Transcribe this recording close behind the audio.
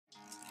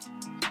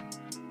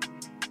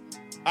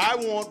I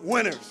want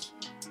winners.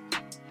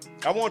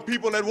 I want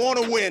people that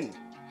want to win.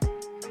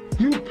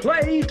 You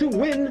play to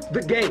win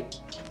the game.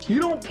 You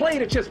don't play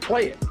to just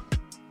play it.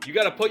 You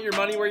got to put your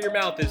money where your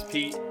mouth is,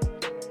 Pete.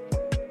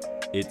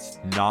 It's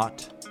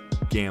not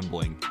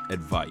gambling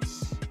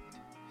advice.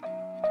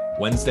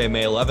 Wednesday,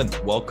 May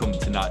 11th. Welcome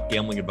to Not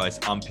Gambling Advice.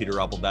 I'm Peter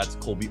Appel. That's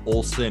Colby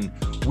Olson.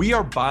 We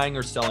are buying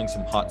or selling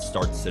some hot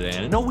starts today.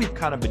 And I know we've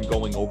kind of been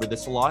going over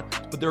this a lot,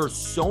 but there are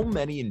so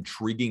many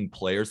intriguing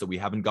players that we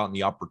haven't gotten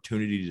the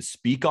opportunity to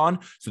speak on.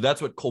 So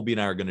that's what Colby and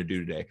I are going to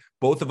do today.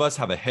 Both of us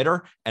have a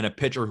hitter and a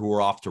pitcher who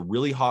are off to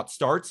really hot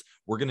starts.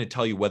 We're going to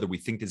tell you whether we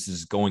think this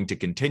is going to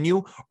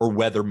continue or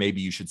whether maybe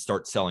you should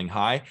start selling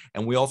high.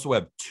 And we also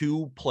have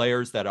two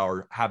players that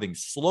are having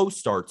slow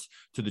starts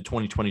to the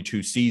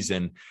 2022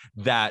 season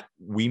that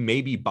we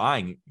may be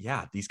buying.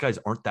 Yeah, these guys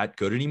aren't that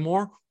good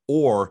anymore.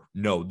 Or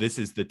no, this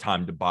is the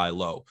time to buy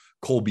low.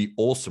 Colby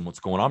Olson, what's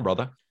going on,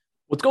 brother?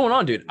 What's going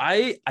on, dude?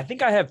 I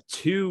think I have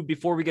two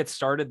before we get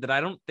started that I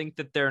don't think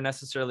that they're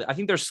necessarily, I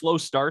think they're slow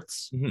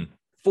starts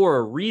for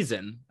a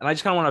reason. And I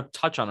just kind of want to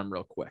touch on them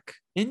real quick.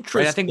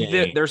 Interesting. Right? I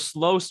think they're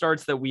slow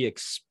starts that we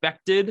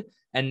expected,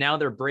 and now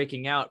they're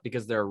breaking out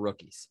because they're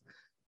rookies.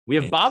 We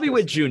have Bobby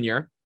Witt Jr.,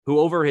 who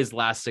over his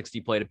last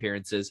 60 plate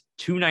appearances,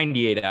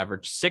 298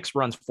 average, 6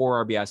 runs,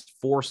 4 RBIs,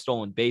 4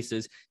 stolen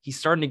bases. He's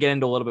starting to get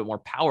into a little bit more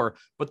power,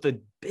 but the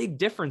big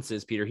difference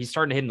is, Peter, he's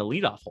starting to hit in the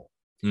leadoff hole.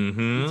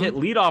 He's hit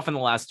leadoff in the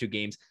last 2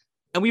 games,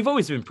 and we've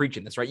always been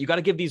preaching this, right? You got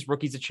to give these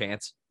rookies a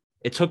chance.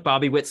 It took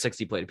Bobby Witt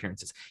 60 plate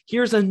appearances.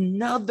 Here's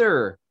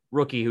another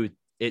rookie who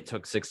it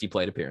took 60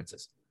 plate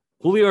appearances.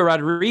 Julio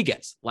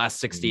Rodriguez, last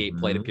 68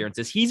 plate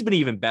appearances. He's been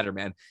even better,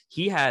 man.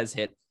 He has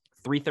hit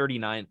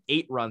 339,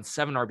 8 runs,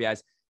 7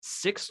 RBIs,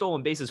 6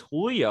 stolen bases.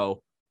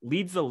 Julio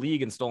leads the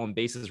league in stolen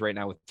bases right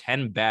now with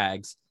 10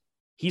 bags.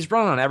 He's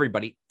running on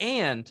everybody.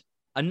 And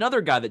another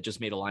guy that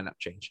just made a lineup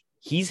change.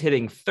 He's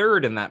hitting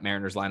third in that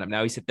Mariners lineup.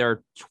 Now he's hit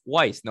there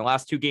twice. In the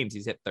last 2 games,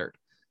 he's hit third.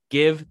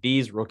 Give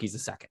these rookies a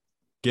second.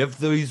 Give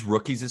these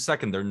rookies a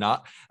second. They're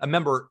not,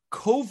 remember,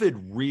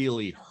 COVID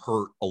really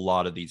hurt a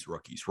lot of these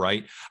rookies,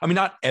 right? I mean,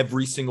 not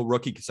every single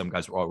rookie, because some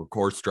guys were, of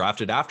course,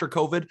 drafted after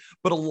COVID,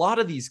 but a lot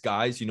of these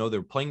guys, you know,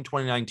 they're playing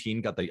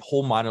 2019, got the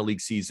whole minor league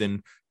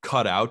season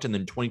cut out. And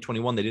then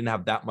 2021, they didn't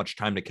have that much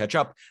time to catch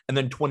up. And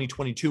then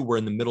 2022, we're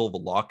in the middle of a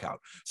lockout.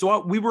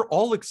 So we were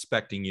all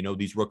expecting, you know,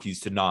 these rookies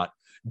to not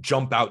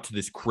jump out to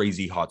this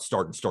crazy hot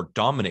start and start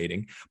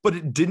dominating, but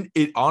it didn't.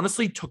 It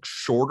honestly took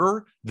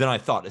shorter than I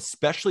thought,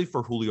 especially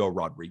for Julio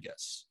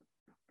Rodriguez.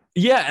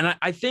 Yeah, and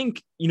I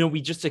think, you know,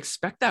 we just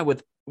expect that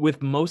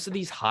with most of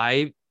these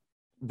high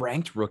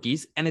ranked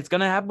rookies, and it's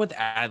going to happen with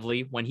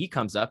Adley when he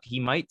comes up. He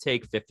might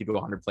take 50 to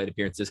 100 plate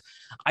appearances.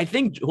 I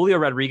think Julio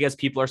Rodriguez,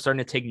 people are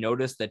starting to take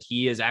notice that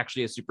he is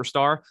actually a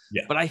superstar,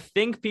 but I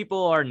think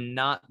people are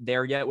not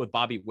there yet with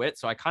Bobby Witt.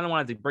 So I kind of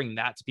wanted to bring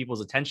that to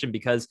people's attention,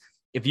 because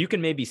if you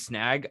can maybe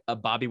snag a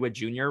Bobby Witt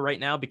Jr. right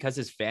now, because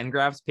his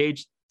Fangraphs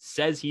page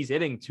says he's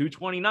hitting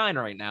 229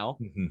 right now,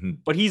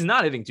 but he's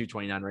not hitting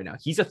 229 right now.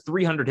 He's a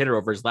 300 hitter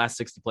over his last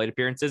 60 plate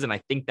appearances, and I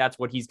think that's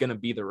what he's going to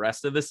be the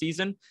rest of the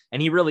season.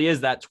 And he really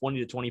is that 20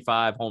 to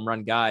 25 home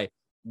run guy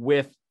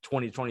with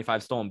 20 to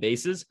 25 stolen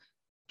bases.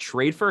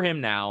 Trade for him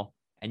now,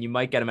 and you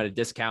might get him at a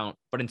discount,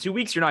 but in 2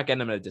 weeks, you're not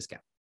getting him at a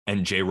discount.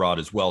 And J-Rod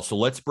as well. So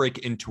let's break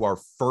into our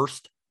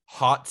first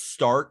hot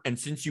start. And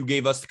since you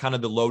gave us kind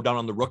of the lowdown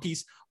on the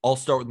rookies, I'll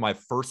start with my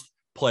first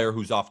player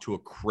who's off to a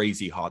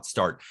crazy hot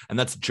start, and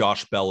that's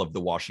Josh Bell of the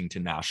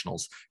Washington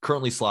Nationals,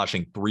 currently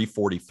slashing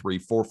 343,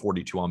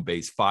 442 on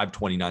base,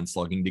 529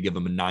 slugging to give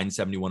him a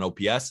 971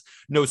 OPS.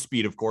 No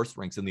speed, of course,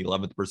 ranks in the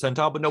 11th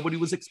percentile, but nobody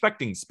was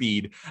expecting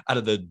speed out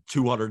of the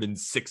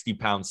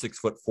 260-pound,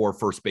 6'4"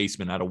 first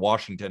baseman out of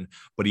Washington,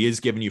 but he is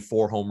giving you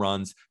 4 home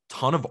runs,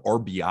 ton of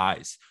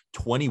RBIs,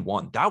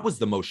 21. That was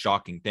the most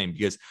shocking thing,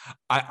 because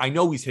I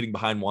know he's hitting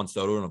behind Juan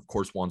Soto, and of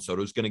course Juan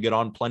Soto is going to get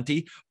on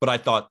plenty, but I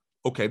thought,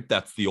 okay,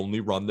 that's the only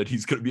run that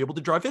he's going to be able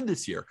to drive in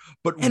this year.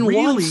 But and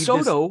really, Juan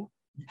Soto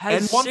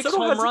has 6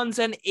 home runs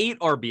and 8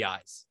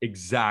 RBIs.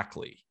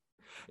 Exactly.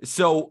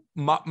 So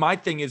my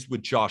thing is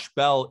with Josh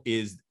Bell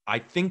is I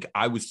think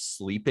I was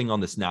sleeping on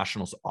this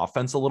Nationals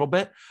offense a little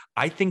bit.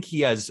 I think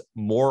he has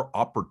more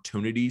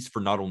opportunities for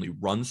not only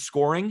run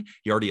scoring,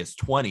 he already has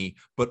 20,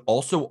 but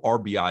also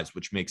RBIs,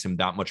 which makes him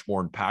that much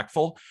more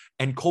impactful.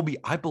 And Colby,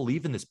 I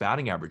believe in this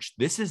batting average.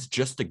 This is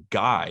just a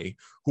guy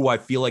who I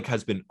feel like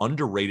has been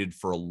underrated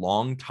for a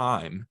long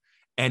time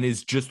and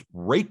is just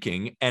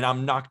raking. And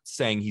I'm not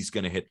saying he's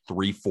going to hit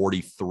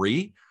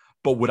 343,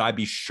 but would I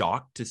be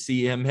shocked to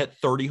see him hit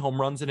 30 home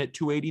runs and hit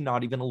 280?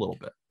 Not even a little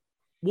bit.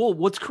 Well,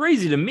 what's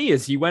crazy to me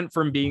is he went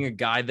from being a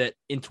guy that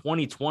in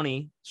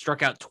 2020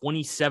 struck out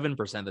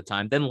 27% of the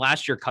time. Then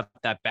last year cut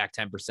that back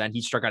 10%.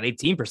 He struck out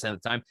 18%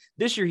 of the time.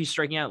 This year, he's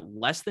striking out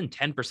less than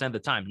 10% of the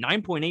time,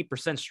 9.8%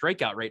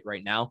 strikeout rate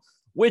right now,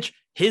 which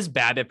his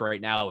BABIP right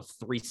now of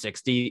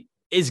 360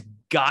 is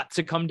got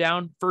to come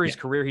down. For his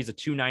career. He's a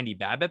 290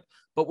 BABIP.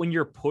 But when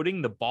you're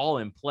putting the ball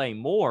in play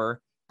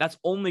more, that's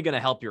only going to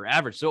help your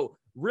average. So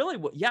really,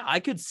 I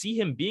could see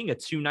him being a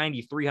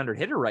 290, 300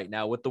 hitter right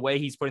now with the way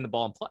he's putting the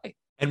ball in play.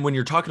 And when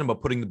you're talking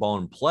about putting the ball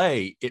in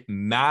play, it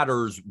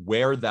matters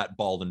where that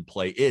ball in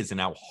play is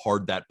and how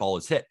hard that ball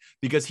is hit,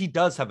 because he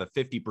does have a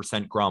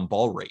 50% ground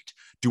ball rate.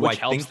 Which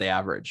helps the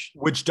average.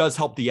 Which does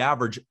help the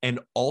average. And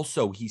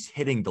also he's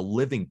hitting the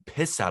living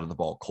piss out of the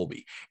ball,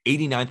 Colby.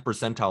 89th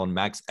percentile in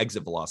max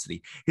exit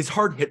velocity. His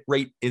hard hit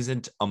rate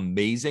isn't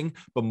amazing,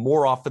 but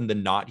more often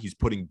than not, he's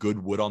putting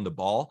good wood on the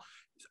ball.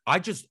 I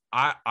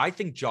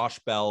think Josh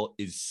Bell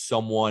is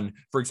someone,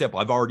 for example,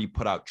 I've already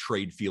put out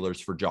trade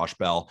feelers for Josh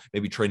Bell,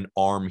 maybe trade an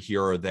arm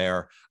here or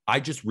there. I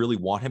just really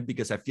want him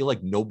because I feel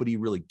like nobody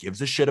really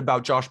gives a shit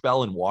about Josh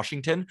Bell in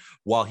Washington,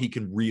 while he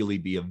can really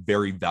be a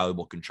very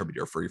valuable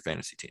contributor for your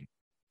fantasy team.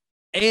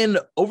 And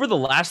over the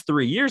last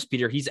 3 years,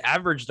 Peter, he's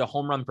averaged a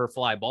home run per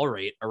fly ball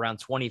rate around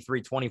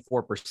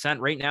 24%.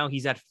 Right now,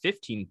 he's at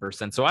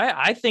 15%. So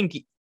I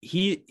think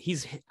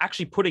he's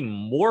actually putting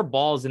more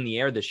balls in the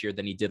air this year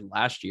than he did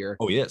last year.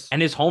 Oh, yes.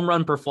 And his home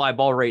run per fly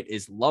ball rate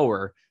is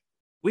lower.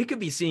 We could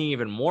be seeing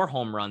even more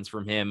home runs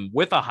from him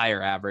with a higher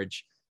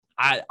average.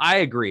 I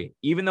agree.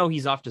 Even though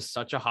he's off to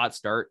such a hot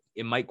start,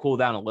 it might cool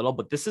down a little,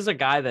 but this is a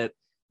guy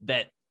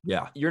that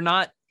you're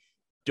not,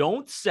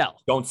 don't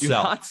sell. Don't Do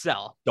sell. not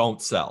sell.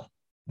 Don't sell.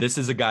 This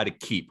is a guy to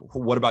keep.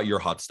 What about your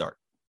hot start?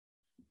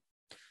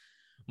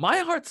 My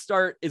hot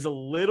start is a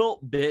little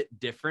bit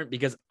different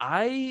because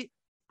I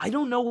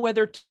don't know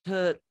whether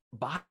to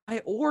buy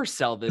or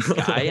sell this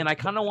guy. And I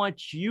kind of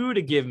want you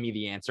to give me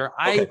the answer.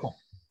 Okay, cool.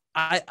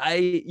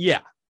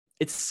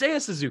 It's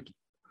Seiya Suzuki,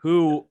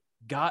 who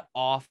got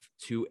off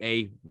to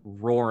a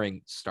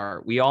roaring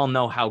start. We all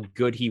know how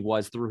good he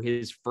was through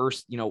his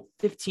first,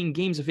 15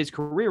 games of his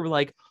career. We're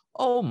like,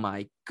 oh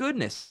my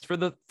goodness. For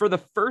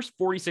the first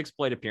 46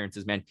 plate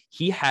appearances, man,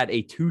 he had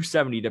a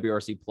 270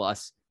 WRC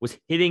plus, was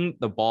hitting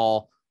the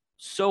ball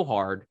so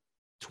hard,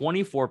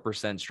 24%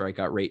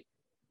 strikeout rate,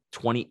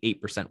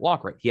 28%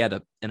 walk rate. He had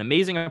an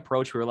amazing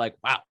approach. We were like,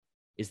 wow,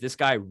 is this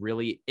guy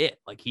really it?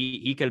 Like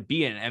he could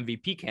be an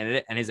MVP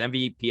candidate, and his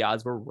MVP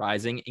odds were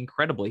rising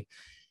incredibly.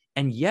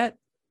 And yet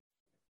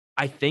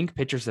I think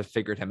pitchers have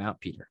figured him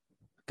out, Peter,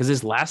 because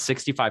his last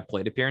 65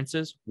 plate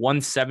appearances,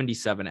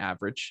 177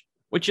 average,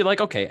 which you're like,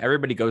 okay,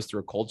 everybody goes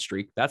through a cold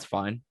streak. That's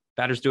fine.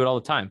 Batters do it all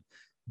the time.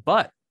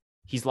 But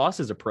he's lost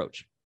his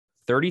approach,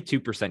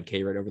 32%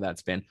 K rate over that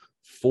span,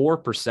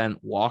 4%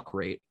 walk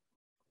rate.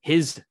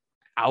 His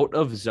out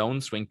of zone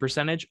swing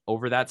percentage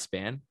over that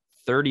span,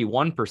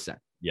 31%.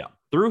 Yeah.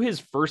 Through his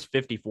first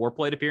 54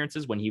 plate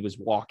appearances, when he was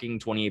walking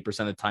 28%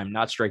 of the time,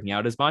 not striking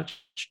out as much,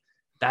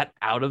 that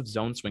out of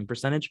zone swing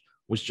percentage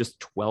was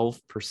just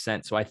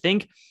 12%. So I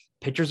think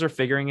pitchers are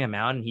figuring him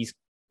out, and he's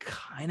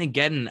kind of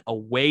getting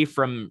away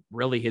from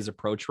really his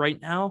approach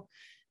right now.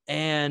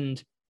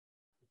 And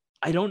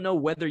I don't know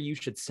whether you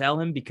should sell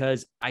him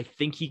because I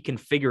think he can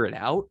figure it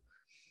out.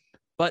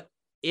 But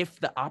if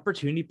the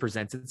opportunity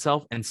presents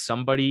itself and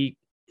somebody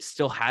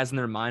still has in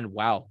their mind,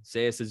 wow,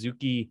 Seiya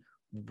Suzuki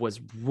was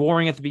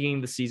roaring at the beginning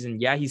of the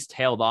season. Yeah, he's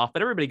tailed off,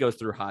 but everybody goes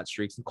through hot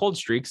streaks and cold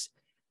streaks.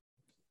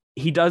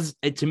 He does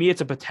it. To me,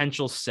 it's a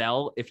potential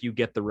sell if you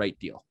get the right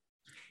deal.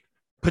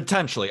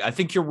 Potentially. I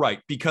think you're right,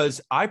 because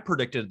I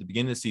predicted at the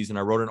beginning of the season,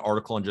 I wrote an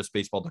article on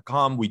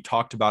justbaseball.com. We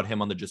talked about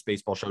him on the Just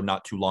Baseball show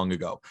not too long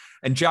ago.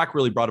 And Jack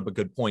really brought up a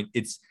good point.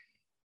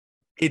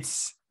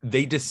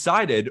 They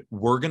decided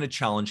we're going to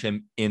challenge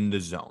him in the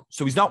zone.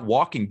 So he's not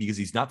walking because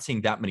he's not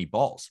seeing that many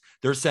balls.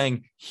 They're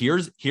saying, here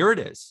it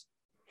is,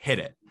 hit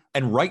it.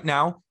 And right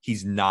now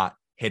he's not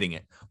hitting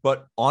it.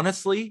 But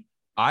honestly,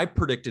 I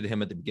predicted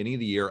him at the beginning of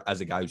the year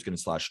as a guy who's going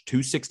to slash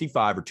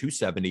 265 or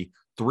 270,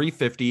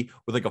 350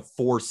 with like a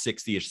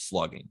 460-ish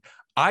slugging.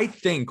 I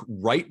think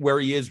right where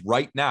he is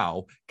right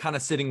now, kind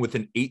of sitting with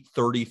an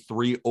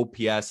 833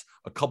 OPS,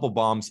 a couple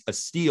bombs, a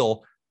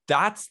steal,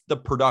 that's the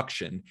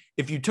production.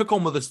 If you took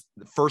home with this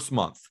first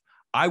month,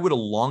 I would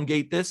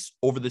elongate this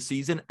over the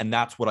season, and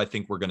that's what I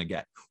think we're going to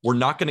get. We're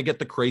not going to get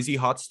the crazy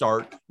hot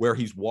start where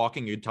he's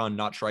walking a ton,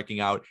 not striking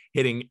out,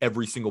 hitting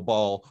every single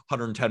ball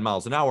 110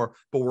 miles an hour,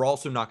 but we're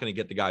also not going to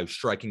get the guy who's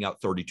striking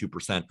out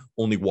 32%,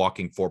 only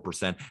walking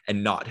 4%,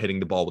 and not hitting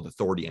the ball with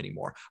authority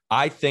anymore.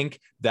 I think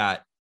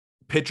that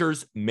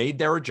pitchers made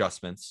their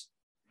adjustments.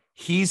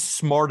 He's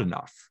smart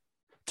enough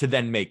to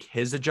then make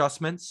his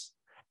adjustments,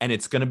 and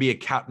it's going to be a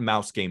cat and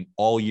mouse game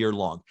all year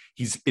long.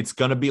 It's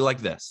going to be like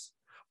this.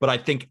 But I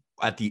think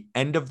at the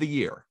end of the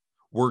year,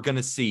 we're going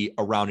to see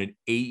around an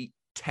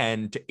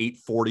 810 to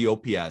 840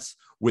 OPS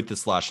with the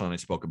slash line I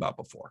spoke about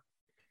before.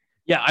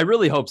 Yeah, I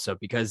really hope so,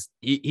 because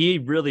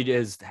he really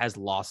has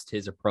lost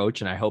his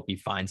approach, and I hope he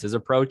finds his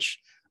approach.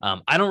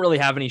 I don't really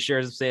have any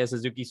shares of Seiya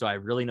Suzuki, so I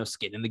have really no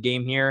skin in the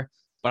game here,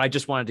 but I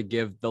just wanted to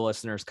give the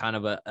listeners kind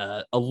of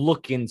a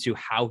look into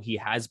how he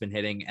has been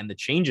hitting and the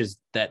changes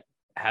that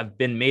have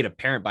been made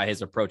apparent by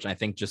his approach. And I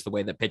think just the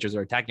way that pitchers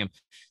are attacking him,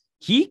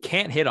 he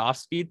can't hit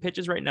off-speed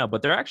pitches right now,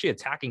 but they're actually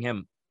attacking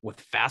him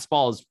with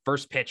fastballs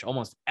first pitch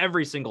almost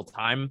every single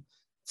time,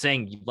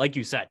 saying, like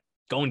you said,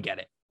 go and get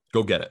it.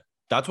 Go get it.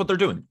 That's what they're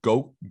doing.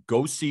 Go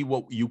see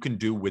what you can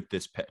do with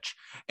this pitch.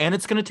 And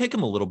it's going to take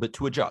him a little bit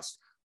to adjust.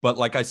 But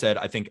like I said,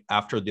 I think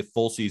after the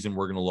full season,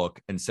 we're going to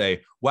look and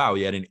say, wow,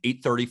 he had an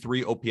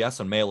 833 OPS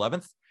on May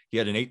 11th. He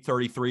had an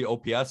 833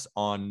 OPS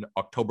on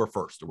October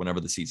 1st or whenever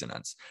the season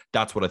ends.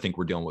 That's what I think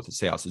we're dealing with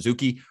Seiya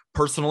Suzuki.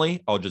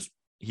 Personally,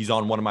 he's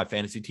on one of my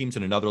fantasy teams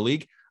in another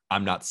league.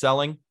 I'm not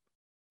selling.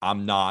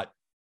 I'm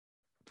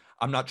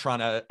just not trying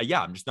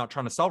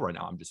to sell right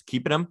now. I'm just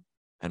keeping him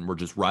and we're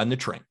just riding the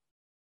train.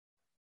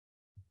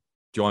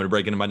 Do you want me to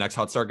break into my next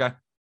hot start guy?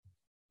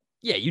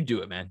 Yeah, you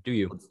do it, man. Do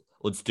you?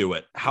 Let's do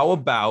it. How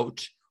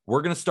about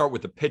we're going to start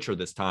with a pitcher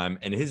this time,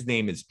 and his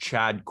name is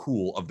Chad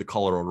Kuhl of the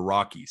Colorado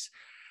Rockies.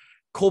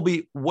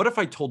 Colby, what if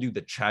I told you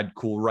that Chad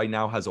Kuhl right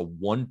now has a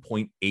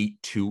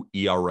 1.82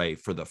 ERA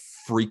for the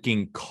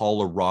freaking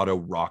Colorado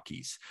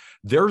Rockies?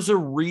 There's a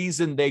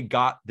reason they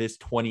got this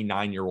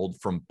 29-year-old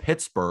from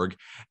Pittsburgh,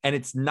 and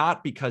it's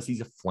not because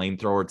he's a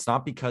flamethrower. It's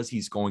not because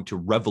he's going to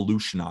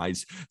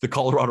revolutionize the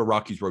Colorado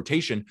Rockies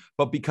rotation,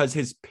 but because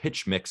his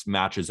pitch mix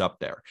matches up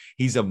there.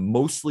 He's a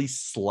mostly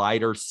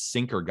slider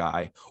sinker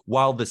guy.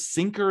 While the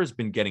sinker has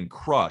been getting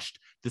crushed,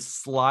 the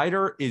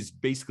slider is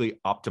basically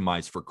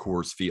optimized for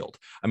Coors Field.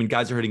 I mean,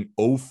 guys are hitting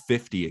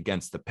 050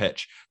 against the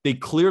pitch. They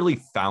clearly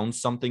found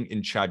something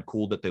in Chad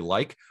Kuhl that they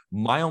like.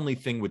 My only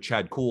thing with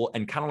Chad Kuhl,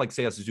 and kind of like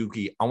Seiya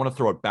Suzuki, I want to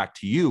throw it back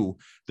to you.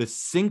 The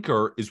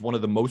sinker is one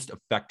of the most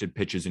affected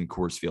pitches in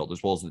Coors Field,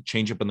 as well as the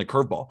changeup and the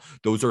curveball.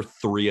 Those are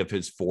 3 of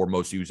his 4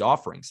 most used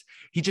offerings.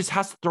 He just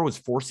has to throw his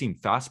four-seam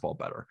fastball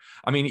better.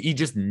 I mean, he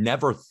just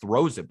never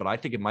throws it, but I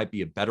think it might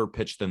be a better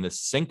pitch than the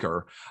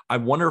sinker. I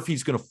wonder if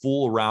he's going to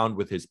fool around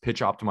with his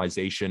pitch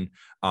optimization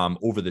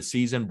over the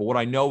season. But what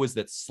I know is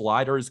that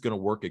slider is going to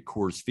work at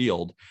Coors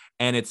Field.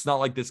 And it's not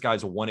like this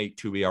guy's a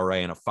 1.82 ERA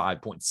and a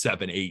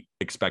 5.78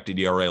 expected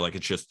ERA. Like,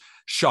 it's just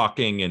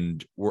shocking.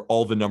 And where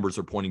all the numbers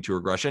are pointing to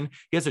regression.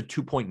 He has a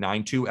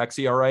 2.92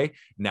 xERA.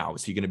 Now,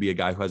 is he going to be a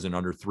guy who has an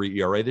under 3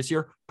 ERA this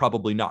year?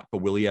 Probably not.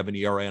 But will he have an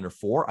ERA under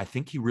 4? I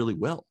think he really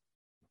will.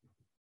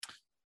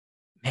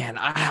 Man,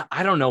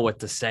 I don't know what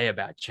to say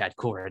about Chad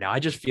Kuhl right now. I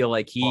just feel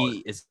like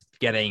he is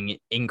getting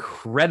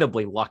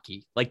incredibly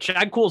lucky. Like,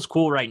 Chad Kuhl's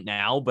cool right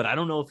now, but I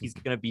don't know if he's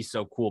going to be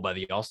so cool by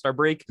the All-Star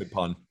break. Good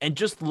pun. And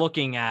just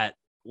looking at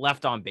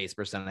left on base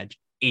percentage,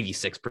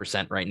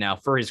 86% right now.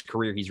 For his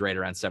career, he's right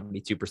around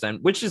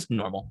 72%, which is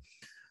normal.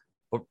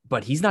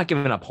 But he's not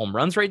giving up home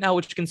runs right now,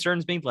 which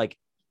concerns me. Like,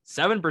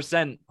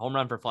 7% home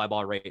run per fly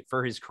ball rate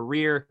for his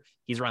career.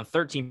 He's around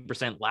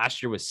 13%.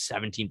 Last year was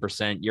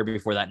 17%. Year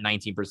before that,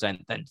 19%,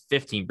 then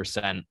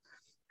 15%.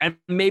 And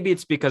maybe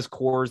it's because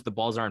Coors, the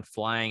balls aren't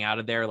flying out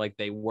of there like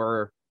they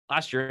were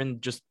last year,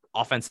 and just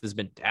offense has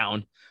been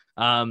down.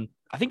 I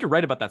think you're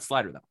right about that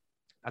slider, though.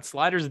 That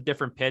slider is a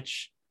different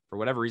pitch. For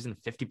whatever reason,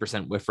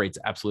 50% whiff rate's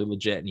absolutely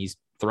legit, and he's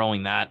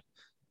throwing that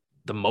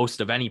the most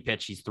of any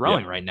pitch he's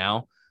throwing right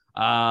now.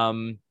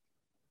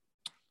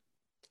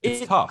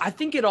 It's tough. I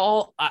think it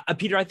all,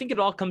 Peter, I think it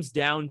all comes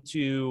down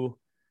to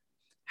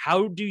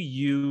how do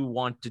you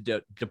want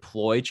to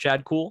deploy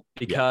Chad Kuhl?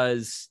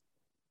 Because,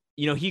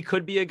 you know, he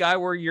could be a guy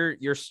where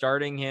you're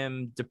starting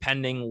him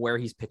depending where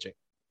he's pitching.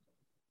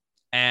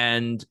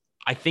 And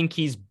I think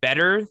he's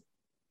better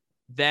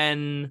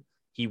than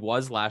he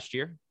was last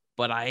year,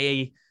 but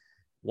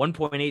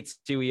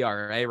 1.82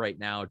 ERA right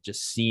now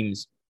just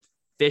seems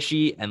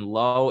fishy and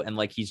low, and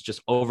like he's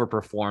just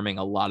overperforming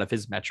a lot of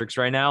his metrics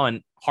right now,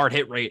 and hard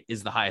hit rate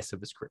is the highest of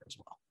his career as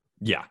well.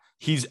 Yeah,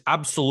 he's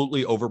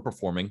absolutely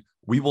overperforming.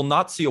 We will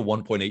not see a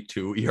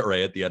 1.82 ERA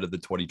at the end of the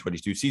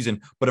 2022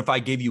 season, but if I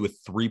gave you a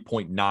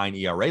 3.9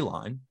 ERA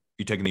line,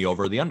 you taking the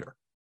over or the under?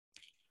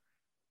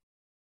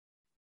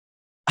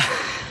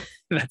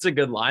 That's a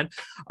good line.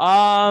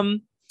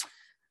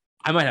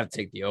 I might have to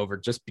take the over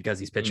just because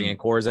he's pitching in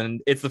Coors,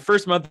 and it's the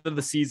first month of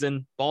the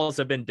season. Balls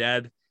have been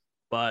dead,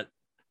 but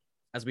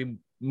as we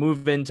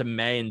move into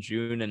May and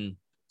June and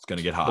it's going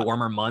to get hot, the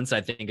warmer months,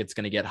 I think it's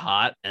going to get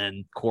hot,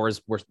 and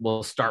Coors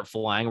will start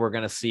flying. We're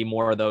going to see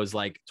more of those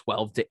like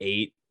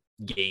 12-8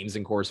 games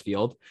in Coors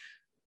Field,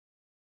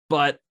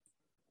 but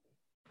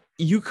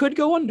you could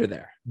go under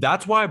there.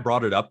 That's why I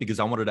brought it up, because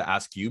I wanted to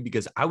ask you,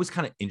 because I was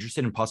kind of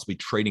interested in possibly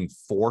trading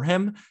for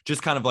him.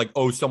 Just kind of like,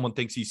 oh, someone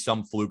thinks he's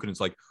some fluke, and it's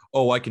like,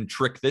 oh, I can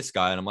trick this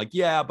guy. And I'm like,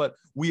 yeah, but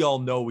we all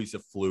know he's a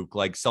fluke.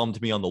 Like, sell him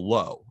to me on the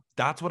low.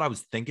 That's what I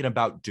was thinking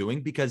about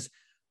doing, because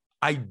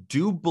I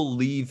do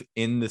believe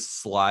in the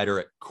slider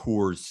at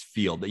Coors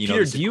Field. You know,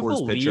 Peter, do you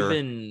believe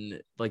in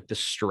like the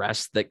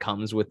stress that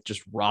comes with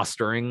just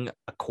rostering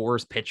a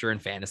Coors pitcher in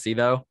fantasy,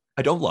 though?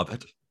 I don't love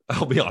it,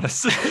 I'll be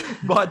honest.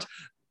 But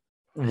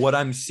what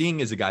I'm seeing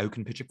is a guy who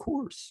can pitch a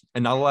Coors,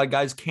 and not a lot of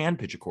guys can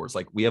pitch a Coors.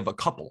 Like, we have a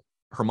couple,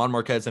 German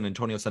Marquez and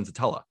Antonio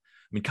Senzatella.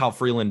 I mean, Kyle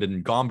Freeland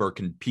and Gomber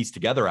can piece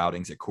together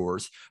outings at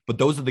Coors, but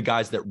those are the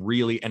guys that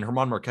really, and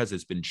German Marquez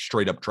has been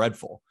straight up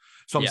dreadful.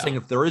 So I'm saying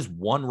if there is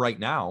one right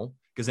now,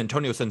 because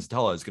Antonio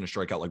Senzatella is going to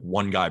strike out like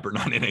one guy per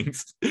 9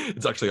 innings.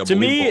 It's actually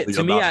unbelievable.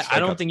 To me, I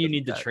don't think you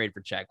need to trade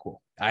for Chad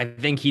Kuhl. I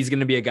think he's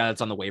going to be a guy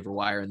that's on the waiver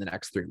wire in the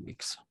next 3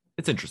 weeks.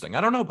 It's interesting.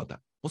 I don't know about that.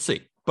 We'll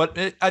see. But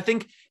I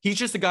think he's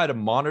just a guy to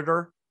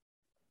monitor.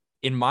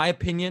 In my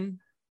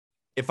opinion,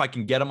 if I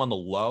can get him on the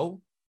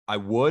low, I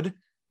would.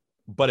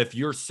 But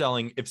if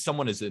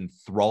someone is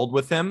enthralled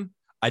with him,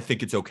 I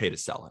think it's okay to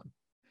sell him.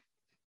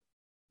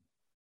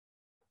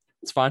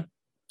 It's fine. Do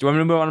you want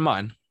me to move on to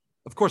mine?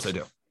 Of course I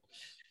do.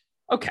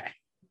 Okay.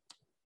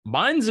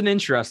 Mine's an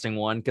interesting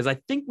one because I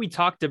think we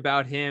talked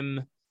about him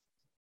a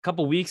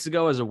couple weeks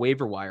ago as a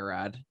waiver wire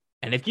ad.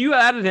 And if you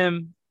added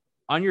him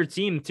on your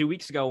team 2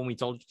 weeks ago when we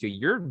told you to,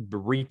 you're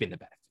reaping the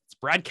benefits.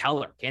 Brad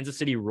Keller, Kansas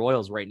City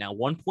Royals right now,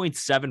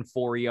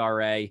 1.74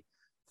 ERA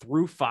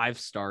through 5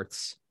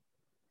 starts.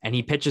 And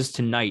he pitches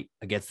tonight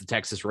against the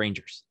Texas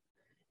Rangers.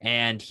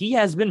 And he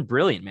has been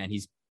brilliant, man.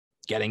 He's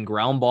getting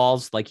ground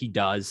balls like he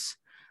does,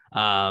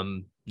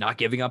 not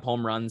giving up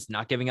home runs,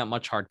 not giving up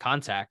much hard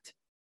contact.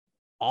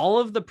 All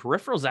of the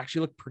peripherals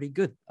actually look pretty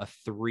good. A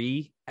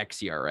 3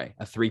 xERA,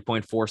 a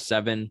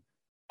 3.47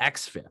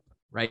 xFIP,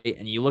 right?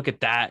 And you look at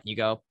that and you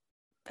go,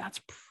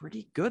 that's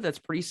pretty good. That's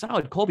pretty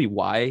solid. Colby,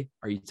 why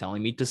are you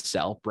telling me to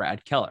sell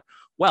Brad Keller?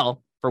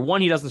 Well, for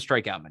one, he doesn't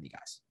strike out many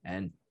guys.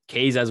 And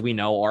Ks, as we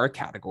know, are a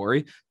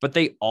category, but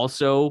they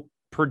also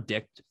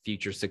predict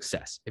future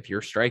success. If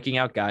you're striking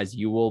out guys,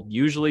 you will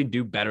usually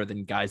do better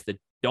than guys that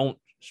don't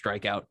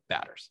strike out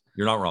batters.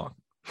 You're not wrong.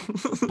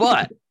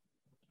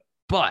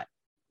 But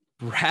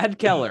Brad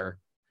Keller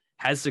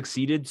has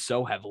succeeded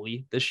so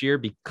heavily this year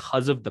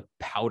because of the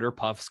powder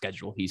puff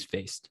schedule he's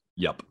faced.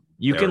 Yep.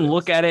 You can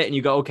look at it and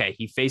you go, okay,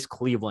 he faced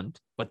Cleveland,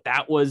 but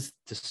that was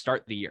to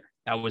start the year.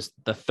 That was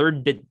the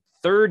third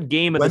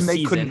game of the season. When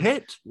they couldn't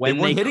hit. When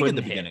they weren't hitting in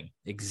the beginning.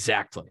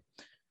 Exactly.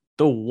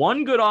 The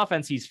one good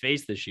offense he's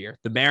faced this year,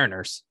 the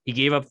Mariners, he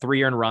gave up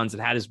 3 earned runs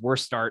and had his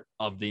worst start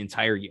of the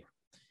entire year.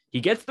 He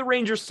gets the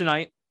Rangers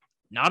tonight.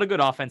 Not a good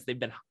offense. They've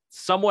been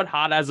somewhat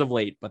hot as of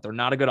late, but they're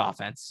not a good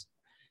offense.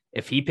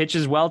 If he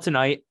pitches well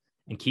tonight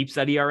and keeps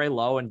that ERA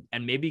low and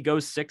maybe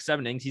goes 6-7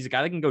 innings, he's a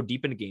guy that can go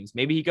deep into games.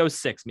 Maybe he goes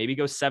 6, maybe he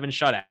goes 7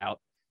 shutout.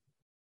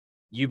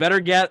 You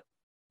better get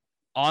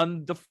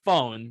on the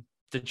phone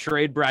to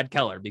trade Brad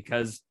Keller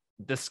because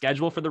the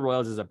schedule for the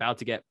Royals is about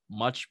to get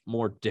much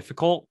more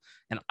difficult.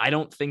 And I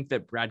don't think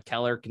that Brad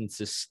Keller can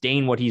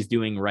sustain what he's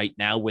doing right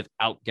now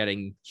without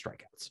getting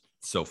strikeouts.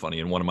 So funny.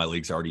 In one of my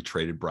leagues, I already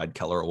traded Brad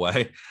Keller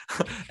away.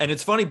 And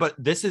it's funny, but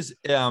this is,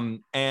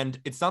 and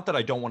it's not that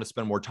I don't want to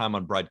spend more time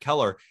on Brad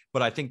Keller,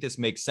 but I think this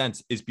makes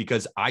sense is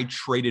because I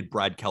traded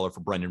Brad Keller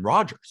for Brendan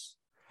Rodgers.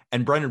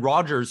 And Brendan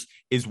Rodgers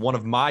is one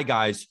of my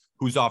guys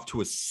who's off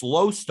to a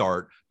slow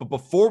start. But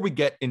before we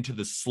get into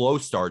the slow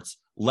starts,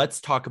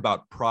 let's talk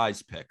about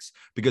Prize Picks,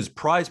 because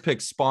Prize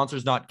Picks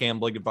sponsors Not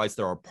Gambling Advice.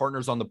 There are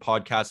partners on the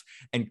podcast,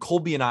 and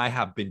Colby and I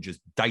have been just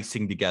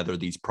dicing together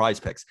these Prize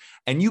Picks.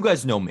 And you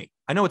guys know me.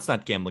 I know it's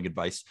not gambling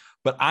advice,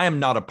 but I am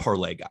not a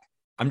parlay guy.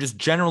 I'm just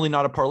generally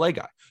not a parlay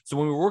guy. So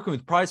when we were working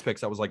with Prize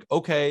Picks, I was like,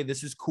 okay,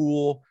 this is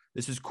cool.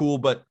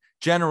 But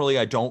generally,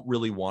 I don't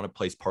really want to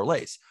place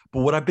parlays.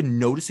 But what I've been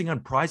noticing on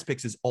Prize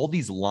Picks is all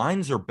these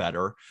lines are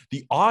better.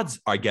 The odds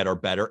I get are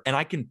better, and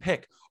I can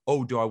pick,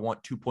 oh, do I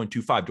want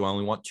 2.25? Do I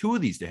only want 2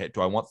 of these to hit?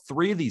 Do I want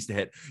 3 of these to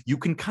hit? You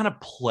can kind of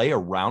play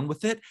around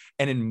with it.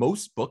 And in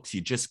most books,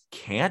 you just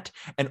can't.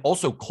 And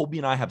also, Colby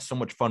and I have so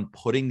much fun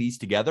putting these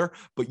together,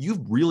 but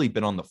you've really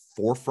been on the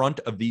forefront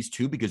of these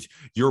two because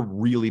you're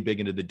really big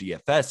into the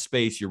DFS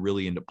space. You're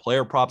really into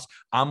player props.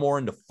 I'm more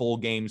into full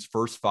games,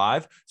 first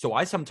 5. So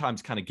I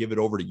sometimes kind of give it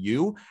over to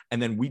you and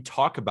then we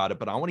talk about it,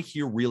 but I want to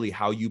hear really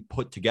how you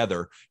put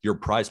together your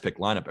Prize Pick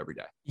lineup every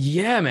day.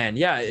 Yeah, man.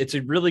 Yeah, it's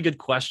a really good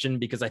question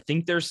because I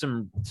think there's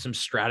some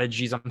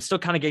strategies. I'm still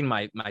kind of getting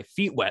my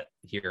feet wet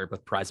here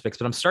with Prize Picks,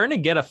 but I'm starting to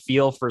get a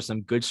feel for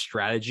some good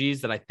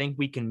strategies that I think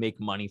we can make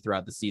money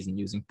throughout the season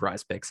using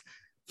Prize Picks.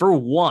 For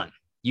one,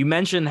 you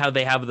mentioned how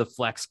they have the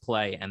flex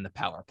play and the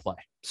power play.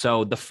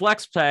 So the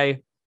flex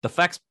play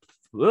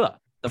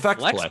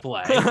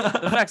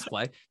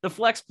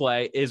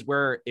is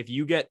where if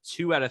you get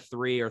 2 out of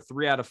 3 or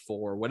 3 out of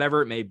 4,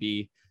 whatever it may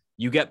be,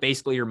 you get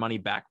basically your money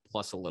back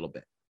plus a little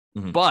bit.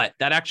 Mm-hmm. But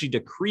that actually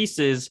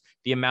decreases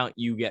the amount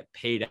you get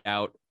paid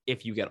out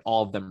if you get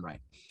all of them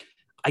right.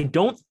 I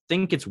don't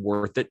think it's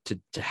worth it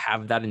to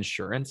have that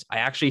insurance. I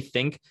actually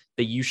think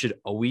that you should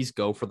always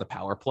go for the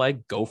power play,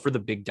 go for the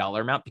big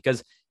dollar amount,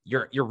 because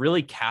you're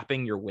really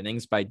capping your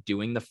winnings by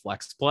doing the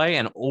flex play.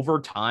 And over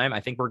time, I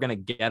think we're going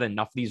to get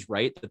enough of these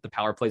right that the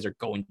power plays are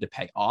going to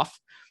pay off.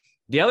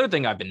 The other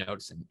thing I've been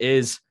noticing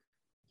is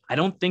I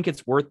don't think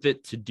it's worth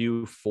it to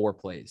do 4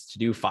 plays, to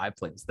do 5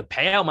 plays. The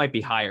payout might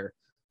be higher,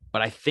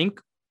 but I think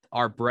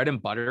our bread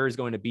and butter is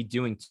going to be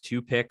doing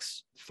 2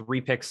 picks, 3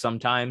 picks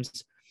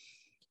sometimes.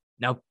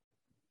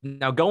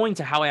 Now going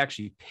to how I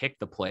actually pick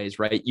the plays,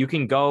 right? You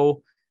can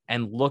go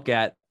and look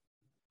at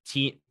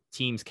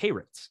teams' K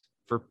rates.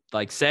 For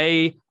like,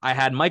 say I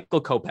had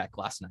Michael Kopech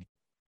last night.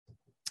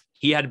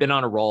 He had been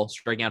on a roll,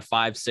 striking out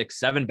 5, 6,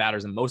 7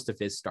 batters in most of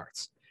his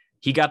starts.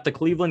 He got the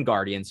Cleveland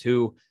Guardians,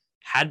 who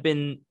had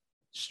been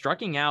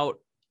striking out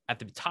at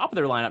the top of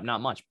their lineup,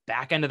 not much.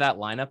 Back end of that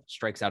lineup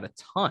strikes out a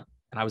ton.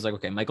 And I was like,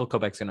 okay, Michael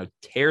Kopech's going to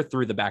tear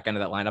through the back end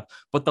of that lineup,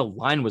 but the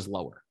line was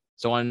lower.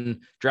 So on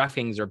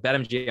DraftKings or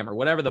BetMGM or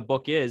whatever the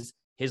book is,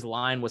 his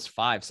line was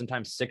 5,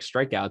 sometimes 6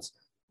 strikeouts.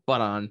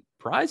 But on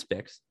Prize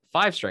Picks,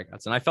 5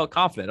 strikeouts. And I felt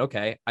confident.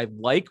 Okay, I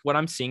like what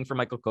I'm seeing from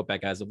Michael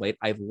Kopech as of late.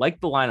 I like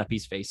the lineup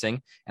he's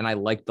facing, and I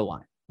like the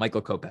line,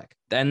 Michael Kopech.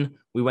 Then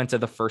we went to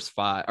the first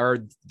 5, or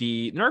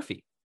the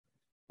Nerfy.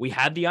 We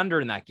had the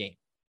under in that game.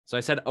 So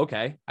I said,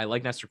 okay, I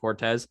like Nestor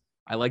Cortez.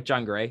 I like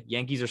John Gray.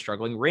 Yankees are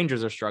struggling.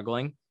 Rangers are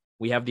struggling.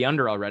 We have the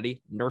under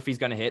already. Nerfy's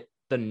going to hit.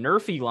 The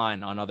Nerfy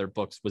line on other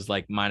books was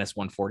like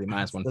 -140,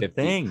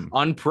 -150.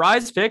 On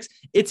Prize Picks,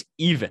 it's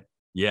even.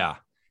 Yeah.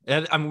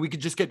 And I mean, we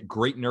could just get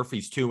great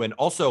Nerfies too. And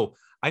also,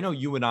 I know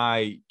you and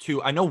I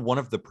too, I know one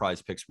of the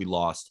Prize Picks we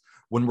lost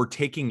when we're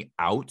taking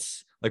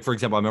outs. Like, for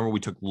example, I remember we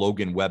took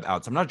Logan Webb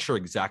outs. I'm not sure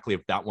exactly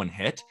if that one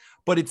hit,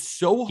 but it's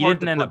so hard. He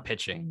didn't end up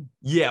pitching.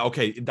 Yeah,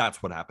 okay,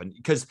 that's what happened,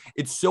 because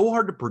it's so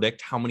hard to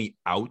predict how many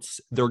outs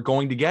they're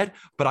going to get.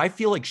 But I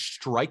feel like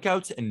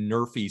strikeouts and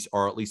Nerfies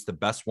are at least the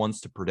best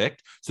ones to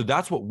predict. So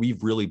that's what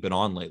we've really been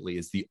on lately,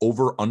 is the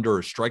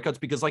over/under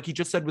strikeouts, because like he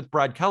just said with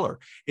Brad Keller,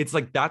 it's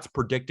like that's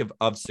predictive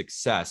of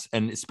success.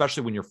 And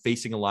especially when you're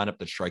facing a lineup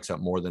that strikes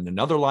out more than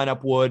another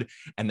lineup would,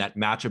 and that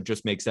matchup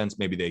just makes sense.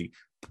 Maybe they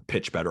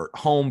pitch better at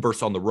home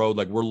versus on the road.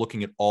 Like, we're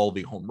looking at all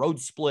the home road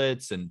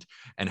splits and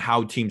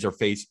how teams are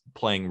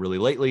playing really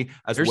lately,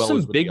 as There's well some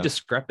as big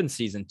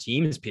discrepancies in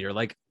teams, Peter.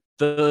 Like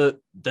the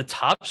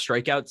top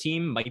strikeout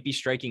team might be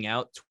striking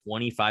out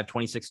 25,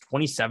 26,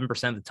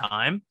 27% of the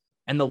time.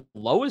 And the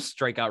lowest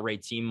strikeout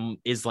rate team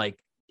is like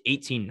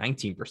 18,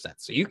 19%.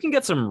 So you can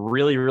get some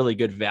really, really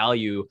good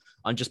value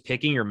on just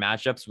picking your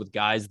matchups with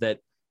guys that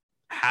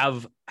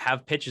have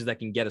pitches that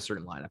can get a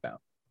certain lineup out.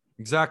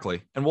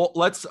 Exactly. And well,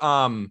 let's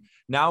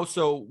now,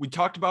 so we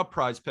talked about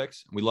Prize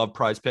Picks. We love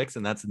Prize Picks,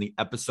 and that's in the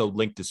episode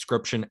link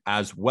description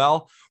as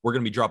well. We're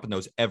going to be dropping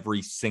those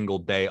every single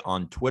day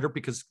on Twitter,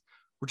 because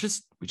we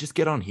just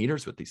get on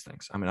heaters with these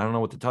things. I mean, I don't know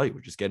what to tell you.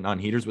 We're just getting on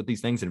heaters with these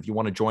things. And if you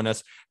want to join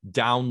us,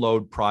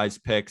 download Prize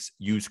Picks,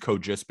 use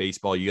code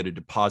JustBaseball. You get a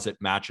deposit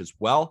match as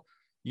well.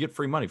 You get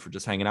free money for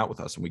just hanging out with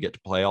us, and we get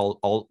to play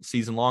all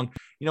season long.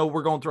 You know,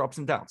 we're going through ups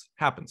and downs.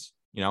 Happens.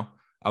 You know,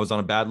 I was on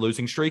a bad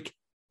losing streak.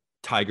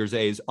 Tigers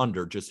A's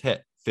under just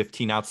hit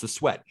 15 outs to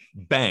sweat.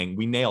 Bang,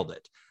 we nailed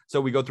it. So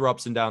we go through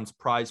ups and downs.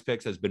 Prize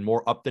Picks has been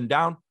more up than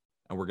down,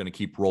 and we're going to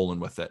keep rolling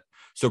with it.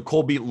 So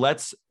Colby,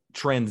 let's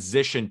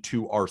transition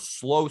to our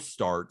slow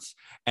starts,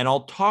 and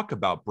I'll talk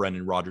about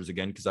Brendan Rodgers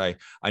again, because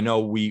I know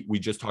we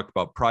just talked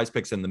about Prize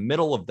Picks in the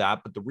middle of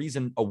that, but the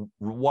reason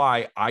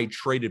why I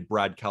traded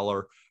Brad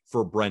Keller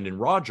for Brendan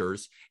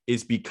Rodgers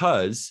is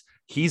because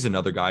he's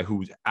another guy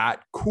who's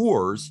at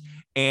Coors,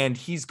 and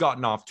he's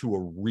gotten off to a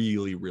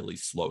really, really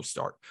slow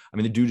start. I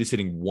mean, the dude is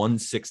hitting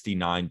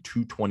 169,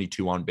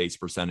 222 on base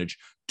percentage,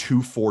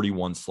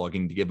 241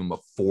 slugging to give him a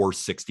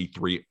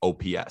 463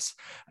 OPS.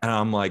 And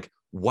I'm like,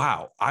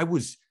 wow, I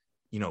was,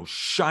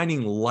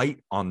 shining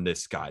light on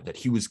this guy, that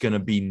he was going to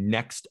be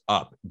next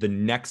up, the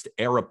next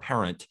heir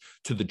apparent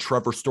to the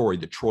Trevor Story,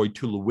 the Troy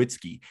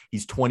Tulowitzki.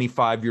 He's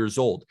 25 years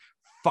old.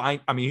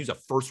 Fine. I mean, he's a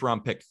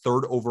first-round pick,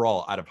 3rd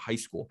overall out of high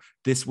school.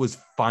 This was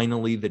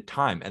finally the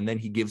time. And then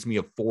he gives me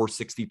a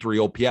 463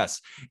 OPS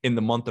in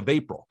the month of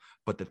April.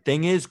 But the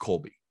thing is,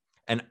 Colby,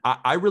 and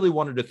I really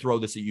wanted to throw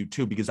this at you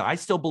too, because I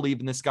still believe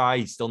in this guy.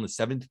 He's still in the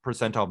 7th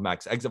percentile of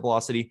max exit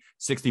velocity,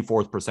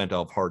 64th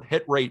percentile of hard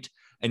hit rate.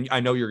 And I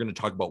know you're going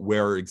to talk about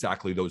where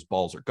exactly those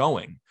balls are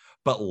going.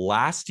 But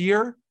last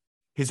year,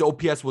 his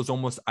OPS was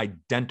almost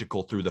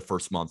identical through the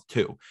first month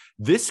too.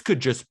 This could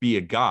just be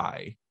a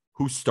guy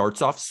who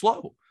starts off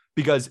slow,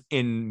 because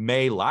in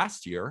May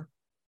last year,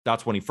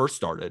 that's when he first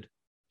started.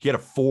 He had a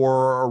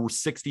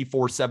 460,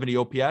 470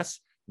 OPS.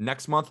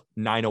 Next month,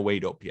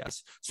 908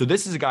 OPS. So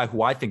this is a guy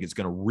who I think is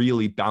going to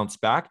really bounce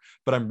back,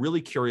 but I'm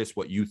really curious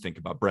what you think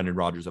about Brendan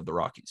Rodgers of the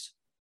Rockies.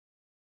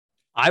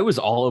 I was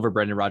all over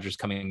Brendan Rodgers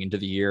coming into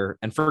the year,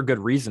 and for a good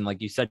reason. Like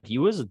you said, he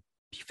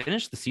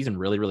finished the season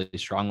really, really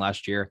strong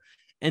last year.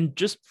 And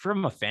just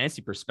from a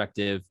fantasy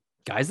perspective,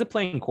 guys that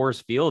play in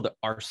Coors Field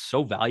are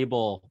so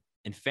valuable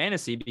in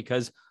fantasy,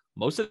 because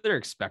most of their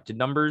expected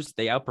numbers,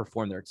 they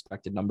outperform their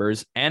expected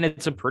numbers. And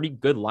it's a pretty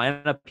good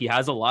lineup. He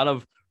has a lot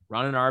of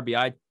run and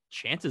RBI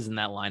chances in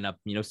that lineup.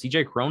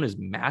 CJ Cron is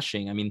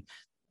mashing. I mean,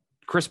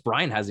 Chris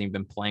Bryant hasn't even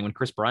been playing. When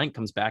Chris Bryant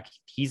comes back,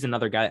 he's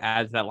another guy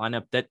added to that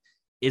lineup that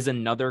is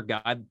another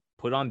guy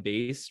put on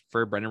base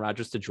for Brendan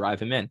Rodgers to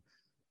drive him in.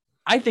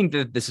 I think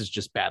that this is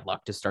just bad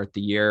luck to start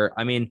the year.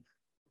 I mean,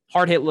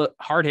 hard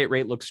hit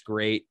rate looks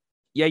great.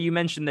 Yeah, you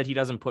mentioned that he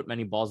doesn't put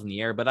many balls in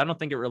the air, but I don't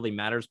think it really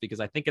matters, because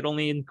I think it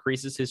only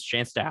increases his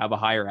chance to have a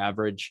higher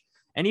average,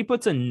 and he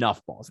puts enough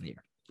balls in the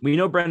air. We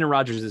know Brendan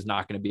Rodgers is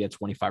not going to be a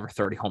 25 or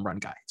 30 home run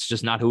guy. It's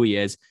just not who he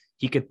is.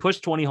 He could push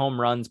 20 home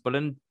runs, but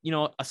in,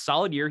 a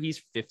solid year,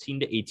 he's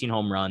 15 to 18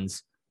 home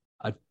runs,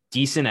 a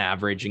decent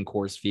average in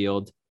Coors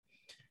Field.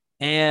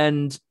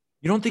 And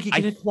you don't think he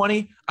can hit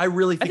 20? I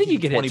think he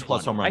could 20 hit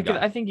plus home run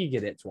guy. I think he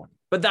could hit 20,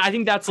 but I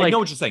think that's I know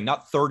what you're saying,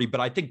 not 30, but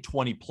I think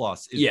 20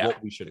 plus is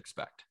what we should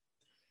expect.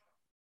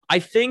 I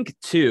think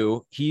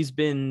too, he's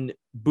been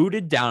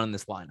booted down in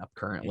this lineup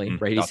currently,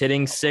 Mhm. right? He's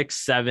hitting 6th,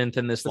 7th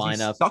in this Because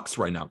he lineup. sucks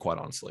right now, quite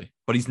honestly.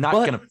 But he's not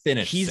But going to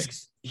finish he's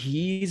 6th.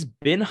 he's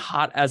been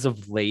hot as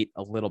of late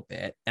a little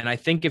bit. And I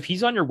think if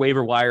he's on your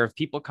waiver wire, if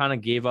people kind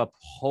of gave up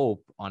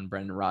hope on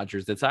Brendan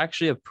Rodgers, it's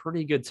actually a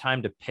pretty good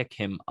time to pick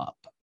him up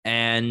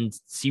and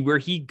see where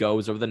he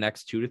goes over the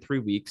next 2 to 3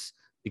 weeks.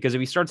 Because if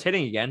he starts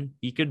hitting again,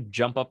 he could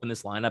jump up in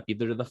this lineup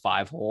either to the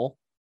 5 hole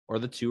or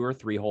the 2 or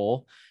 3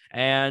 hole.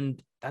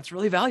 And that's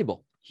really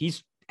valuable.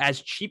 He's as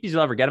cheap as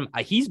you'll ever get him.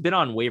 He's been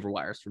on waiver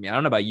wires for me. I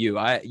don't know about you.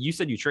 You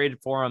said you traded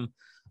for him,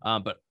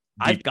 but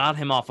I've got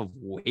him off of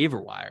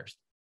waiver wires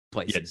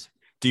places. Yeah,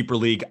 deeper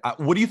league.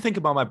 What do you think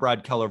about my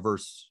Brad Keller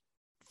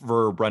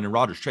for Brendan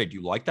Rodgers trade? Do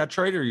you like that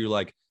trade, or are you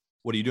like,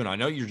 what are you doing? I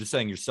know you're just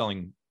saying you're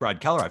selling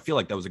Brad Keller. I feel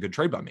like that was a good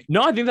trade by me.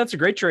 No, I think that's a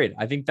great trade.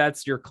 I think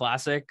that's your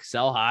classic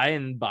sell high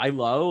and buy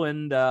low.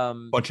 And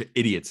Bunch of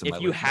idiots. If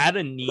you had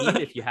a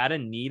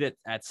need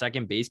at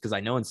second base, because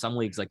I know in some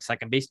leagues like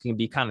second base can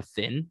be kind of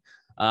thin.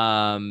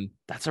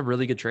 That's a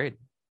really good trade.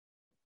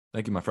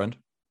 Thank you, my friend.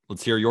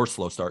 Let's hear your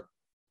slow start.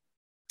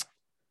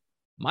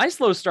 My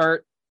slow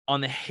start on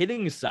the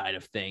hitting side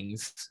of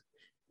things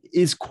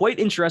is quite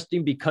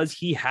interesting because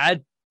he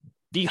had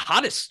the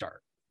hottest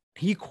start.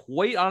 He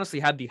quite honestly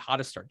had the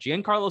hottest start.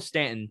 Giancarlo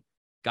Stanton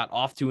got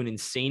off to an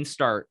insane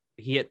start.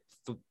 He hit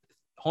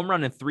home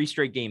run in 3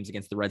 straight games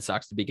against the Red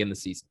Sox to begin the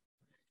season.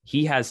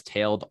 He has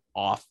tailed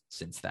off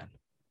since then.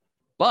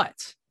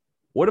 But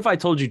what if I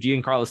told you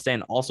Giancarlo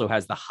Stanton also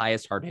has the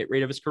highest hard hit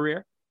rate of his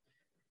career?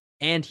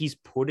 And he's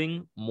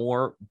putting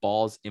more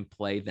balls in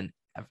play than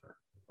ever.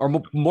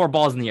 Or more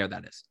balls in the air,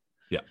 that is.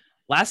 Yeah.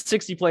 Last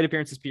 60 plate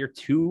appearances per year,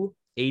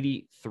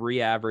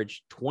 283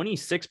 average,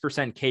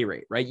 26% K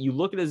rate, right? You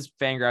look at his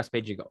Fangraphs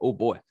page and go, oh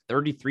boy,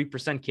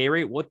 33% K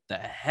rate. What the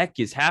heck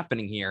is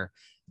happening here?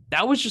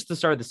 That was just the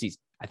start of the season.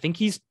 I think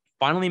he's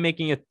finally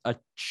making a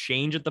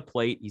change at the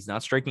plate. He's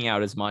not striking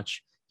out as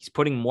much. He's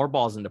putting more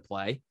balls into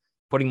play,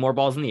 putting more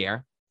balls in the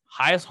air,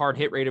 highest hard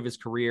hit rate of his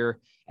career.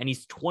 And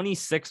he's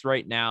 26th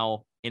right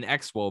now in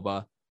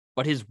xWOBA,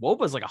 but his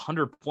WOBA is like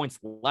 100 points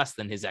less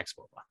than his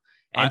xWOBA.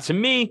 And to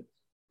me,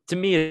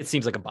 it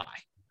seems like a buy.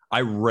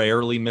 I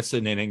rarely miss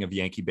an inning of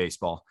Yankee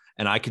baseball.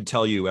 And I can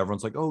tell you,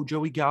 everyone's like, oh,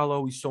 Joey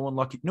Gallo, he's so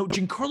unlucky. No,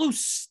 Giancarlo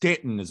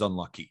Stanton is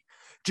unlucky.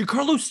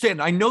 Giancarlo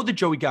Stanton, I know that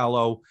Joey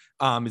Gallo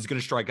is going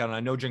to strike out, and I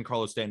know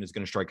Giancarlo Stanton is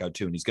going to strike out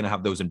too, and he's going to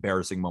have those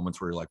embarrassing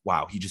moments where you're like,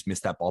 wow, he just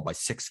missed that ball by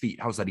 6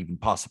 feet. How is that even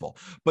possible?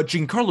 But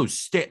Giancarlo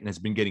Stanton has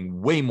been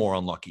getting way more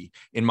unlucky,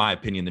 in my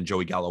opinion, than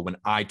Joey Gallo when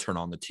I turn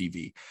on the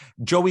TV.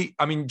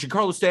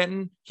 Giancarlo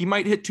Stanton, he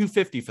might hit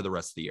 250 for the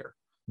rest of the year.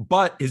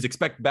 But his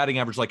expected batting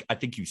average, like I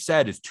think you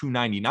said, is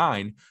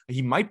 299.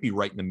 He might be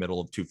right in the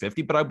middle of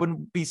 250, but I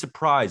wouldn't be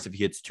surprised if he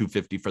hits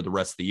 250 for the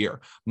rest of the year.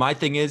 My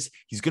thing is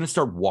he's going to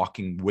start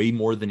walking way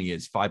more than he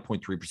is,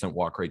 5.3%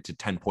 walk rate to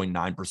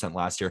 10.9%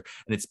 last year.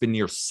 And it's been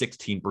near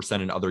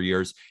 16% in other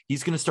years.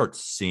 He's going to start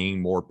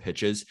seeing more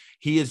pitches.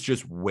 He is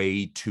just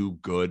way too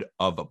good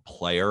of a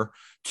player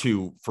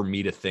for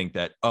me to think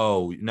that,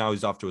 oh, now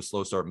he's off to a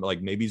slow start.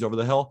 Like maybe he's over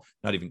the hill.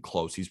 Not even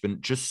close. He's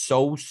been just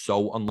so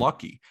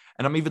unlucky.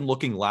 And I'm even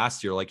looking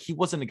last year, like he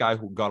wasn't a guy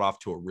who got off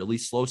to a really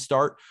slow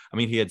start. I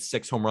mean, he had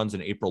 6 home runs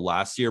in April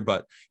last year,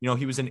 but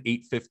he was an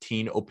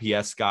 815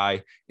 OPS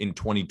guy in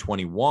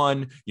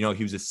 2021. He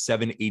was a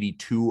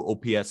 782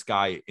 OPS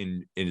guy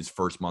in his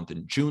first month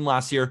in June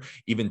last year,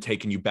 even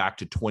taking you back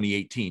to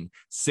 2018,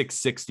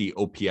 660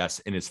 OPS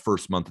in his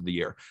first month of the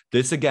year.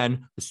 This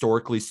again,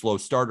 historically slow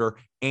starter,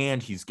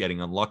 and he's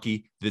getting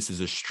unlucky. This is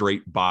a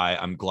straight buy.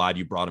 I'm glad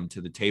you brought him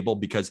to the table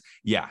because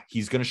yeah,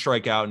 he's going to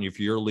strike out. And if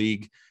your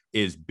league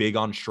is big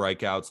on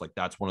strikeouts, like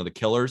that's one of the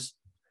killers,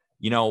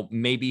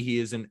 maybe he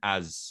isn't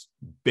as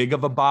big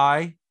of a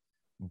buy,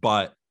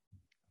 but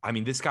I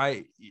mean, this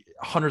guy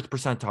 100th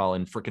percentile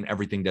in freaking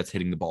everything that's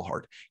hitting the ball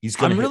hard. He's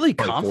going to hit really like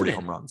 40 confident.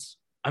 home runs.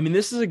 I mean,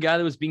 this is a guy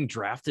that was being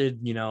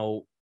drafted,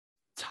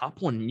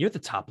 top one. You're the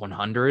top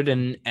 100.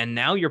 And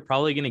now you're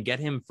probably going to get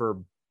him for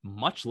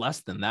much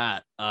less than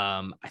that.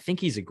 I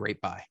think he's a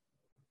great buy.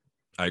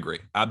 I agree.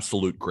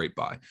 Absolute great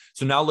buy.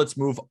 So now let's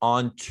move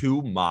on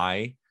to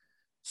my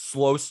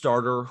slow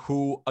starter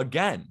who,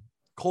 again,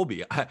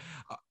 Colby,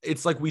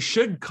 it's like we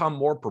should come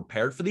more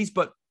prepared for these,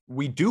 but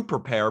we do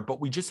prepare, but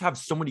we just have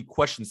so many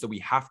questions that we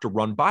have to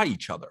run by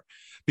each other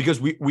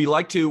because we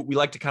like to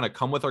kind of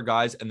come with our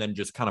guys and then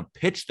just kind of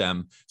pitch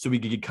them so we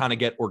can kind of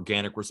get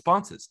organic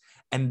responses.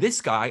 And this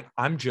guy,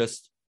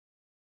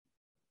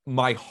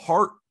 my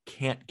heart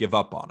can't give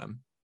up on him,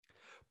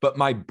 but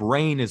my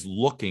brain is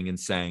looking and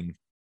saying,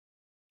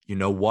 you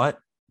know what?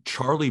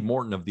 Charlie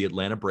Morton of the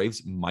Atlanta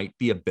Braves might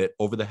be a bit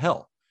over the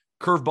hill.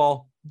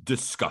 Curveball,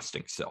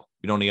 disgusting still.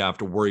 You don't even have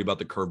to worry about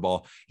the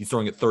curveball. He's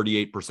throwing it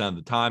 38% of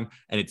the time,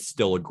 and it's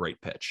still a great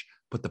pitch.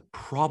 But the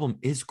problem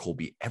is,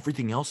 Colby,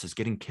 everything else is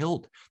getting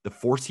killed. The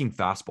four-seam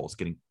fastball is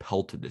getting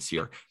pelted this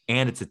year,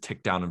 and it's a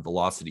tick down in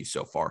velocity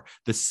so far.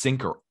 The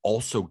sinker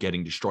also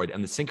getting destroyed,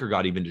 and the sinker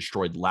got even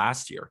destroyed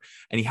last year.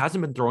 And he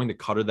hasn't been throwing the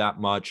cutter that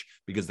much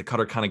because the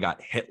cutter kind of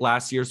got hit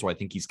last year. So I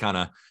think he's kind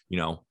of,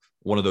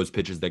 one of those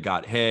pitches that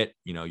got hit,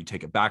 you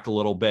take it back a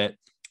little bit.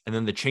 and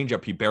then the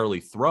changeup he barely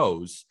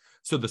throws.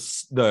 So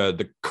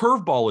the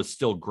curveball is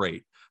still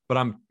great, but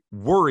I'm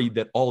worried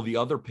that all the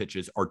other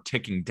pitches are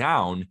ticking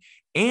down.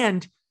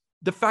 And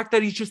the fact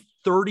that he's just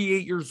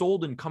 38 years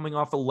old and coming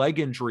off a leg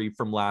injury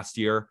from last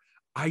year,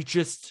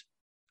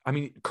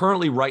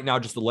 currently right now,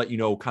 just to let you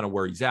know kind of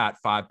where he's at,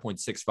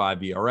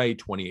 5.65 ERA,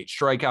 28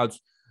 strikeouts,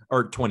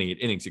 or 28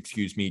 innings,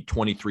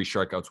 23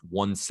 strikeouts,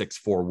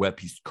 1.64 whip.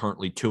 He's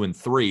currently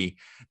 2-3.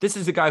 This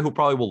is a guy who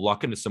probably will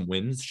luck into some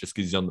wins just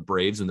because he's on the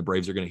Braves, and the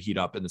Braves are going to heat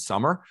up in the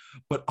summer.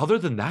 But other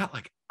than that,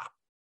 like,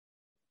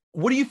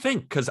 what do you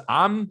think? Because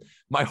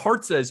my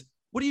heart says,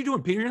 what are you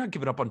doing, Peter? You're not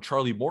giving up on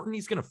Charlie Morton.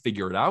 He's going to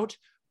figure it out.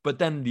 But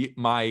then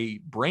my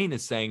brain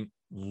is saying,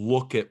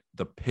 look at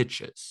the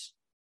pitches.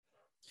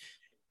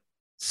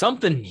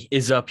 Something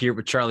is up here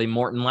with Charlie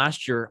Morton.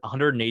 Last year,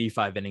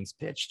 185 innings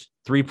pitched,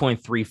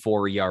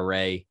 3.34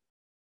 ERA.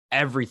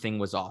 Everything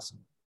was awesome.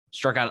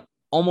 Struck out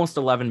almost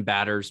 11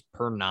 batters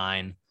per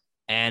 9.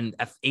 And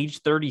at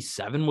age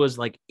 37 was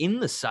like in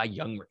the Cy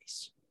Young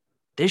race.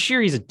 This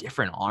year, he's a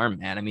different arm,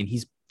 man. I mean,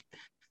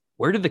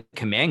 where did the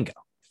command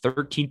go?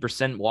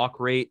 13% walk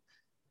rate.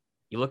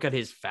 You look at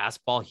his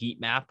fastball heat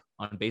map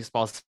on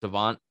Baseball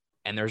Savant,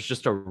 and there's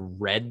just a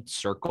red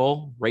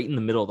circle right in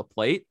the middle of the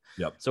plate.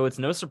 Yep. So it's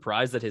no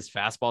surprise that his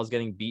fastball is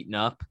getting beaten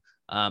up.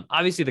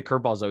 Obviously, the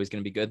curveball is always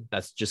going to be good.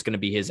 That's just going to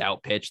be his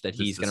out pitch that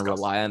he's going to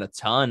rely on a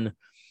ton.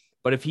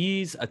 But if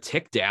he's a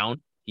tick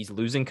down, he's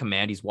losing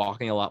command. He's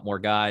walking a lot more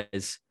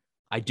guys.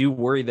 I do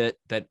worry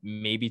that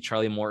maybe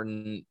Charlie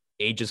Morton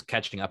age is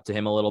catching up to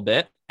him a little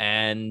bit,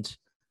 and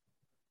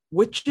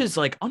which is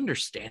like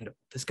understandable.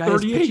 This guy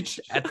is pitched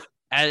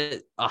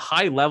at a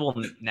high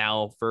level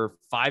now for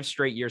 5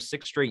 straight years,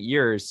 6 straight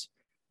years.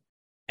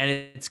 And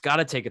it's got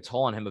to take a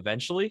toll on him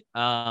eventually.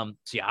 So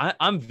yeah,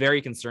 I'm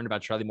very concerned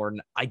about Charlie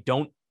Morton. I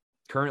don't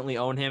currently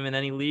own him in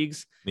any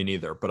leagues. Me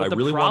neither, but I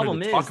really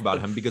wanted to talk about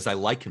him because I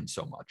like him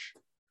so much.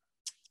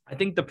 I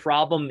think the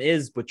problem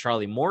is with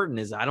Charlie Morton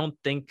is I don't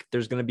think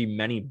there's going to be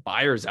many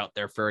buyers out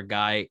there for a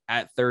guy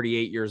at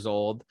 38 years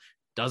old,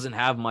 doesn't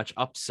have much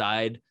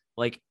upside.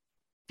 Like,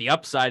 the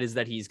upside is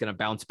that he's going to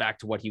bounce back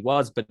to what he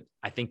was, but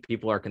I think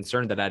people are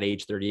concerned that at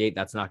age 38,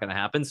 that's not going to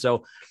happen.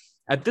 So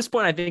at this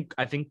point,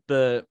 I think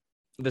the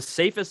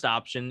safest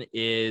option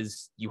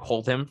is you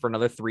hold him for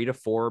another 3 to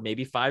 4,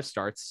 maybe 5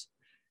 starts,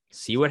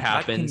 see what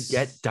happens. That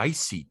can get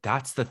dicey.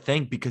 That's the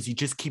thing, because he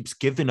just keeps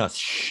giving us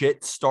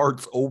shit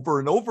starts over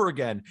and over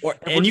again.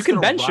 And you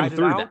can bench him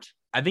through that.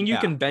 I think you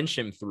can bench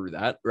him through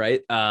that, right?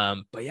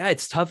 But yeah,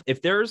 it's tough.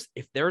 If there's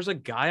a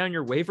guy on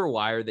your waiver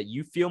wire that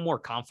you feel more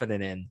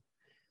confident in,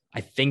 I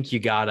think you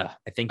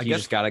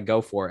just gotta go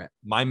for it.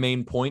 My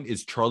main point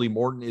is Charlie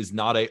Morton is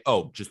not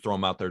just throw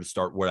him out there to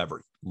start,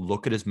 whatever.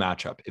 Look at his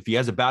matchup. If he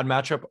has a bad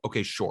matchup,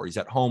 okay, sure. He's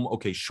at home,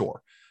 okay,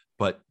 sure.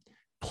 But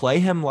play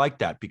him like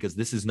that, because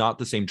this is not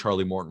the same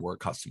Charlie Morton we're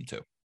accustomed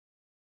to.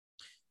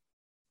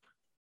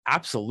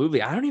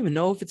 Absolutely. I don't even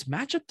know if it's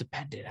matchup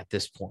dependent at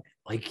this point.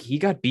 Like, he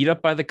got beat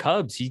up by the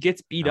Cubs. He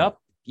gets beat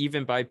up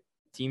even by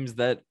teams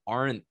that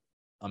aren't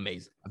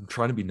amazing. I'm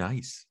trying to be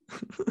nice.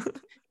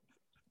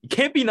 You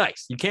can't be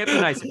nice. You can't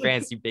be nice in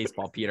fantasy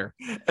baseball, Peter.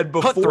 And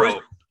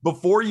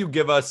before you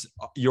give us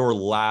your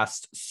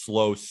last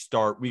slow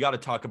start, we got to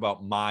talk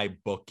about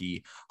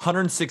MyBookie.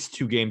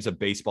 162 games of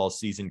baseball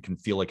season can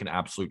feel like an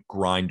absolute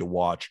grind to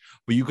watch,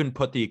 but you can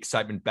put the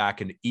excitement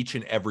back into each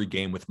and every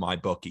game with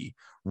MyBookie.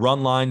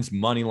 Run lines,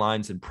 money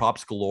lines, and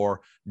props galore.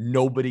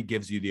 Nobody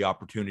gives you the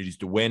opportunities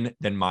to win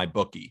than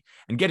MyBookie.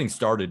 And getting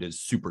started is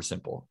super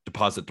simple.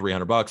 Deposit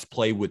 $300,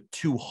 play with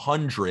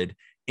 $200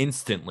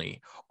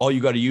 instantly. All you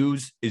got to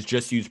use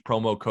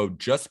promo code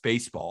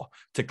JustBaseball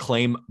to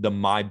claim the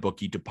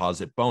MyBookie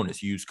deposit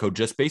bonus. You use code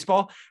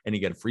JustBaseball and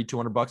you get a free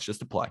 $200 just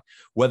to play.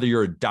 Whether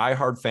you're a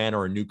diehard fan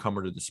or a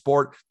newcomer to the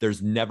sport,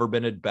 there's never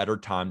been a better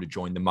time to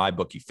join the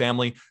MyBookie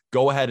family.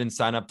 Go ahead and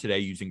sign up today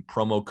using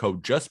promo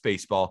code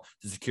JustBaseball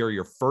to secure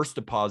your first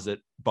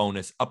deposit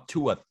bonus up to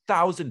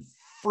 1,000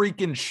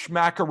 freaking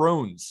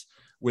schmackaroons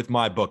with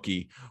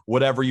MyBookie.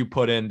 Whatever you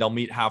put in, they'll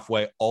meet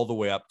halfway all the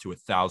way up to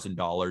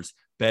 $1,000.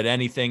 Bet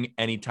anything,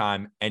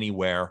 anytime,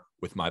 anywhere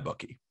with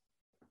MyBookie.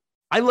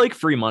 I like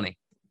free money.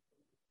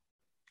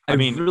 I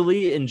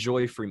really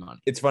enjoy free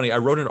money. It's funny. I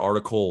wrote an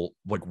article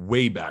like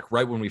way back,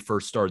 right when we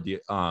first started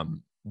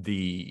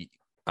the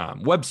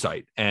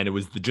website, and it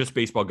was the Just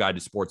Baseball Guide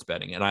to Sports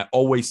Betting. And I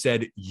always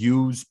said,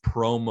 use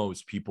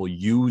promos, people.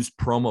 Use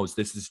promos.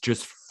 This is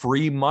just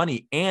free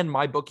money. And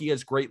MyBookie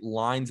has great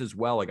lines as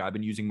well. Like, I've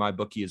been using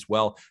MyBookie as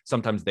well.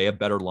 Sometimes they have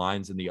better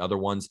lines than the other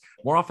ones.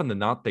 More often than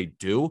not, they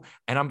do.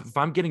 And if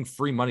I'm getting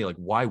free money, like,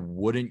 why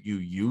wouldn't you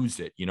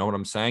use it? You know what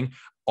I'm saying?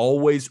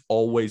 Always,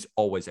 always,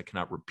 always. I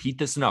cannot repeat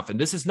this enough.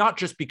 And this is not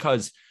just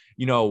because,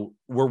 you know,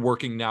 we're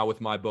working now with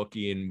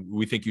MyBookie and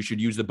we think you should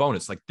use the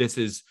bonus. Like, this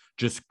is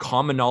just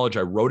common knowledge.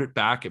 I wrote it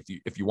back.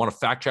 If you want to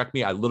fact check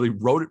me, I literally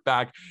wrote it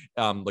back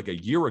like a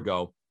year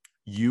ago.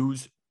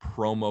 Use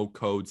promo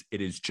codes.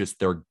 It is just,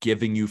 they're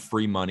giving you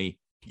free money.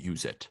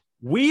 Use it.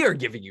 We are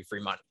giving you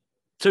free money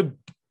to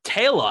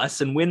tail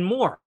us and win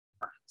more.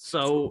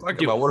 So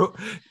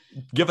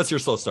give us your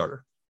slow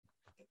starter.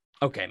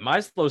 Okay, my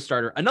slow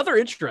starter, another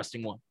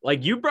interesting one.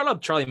 Like you brought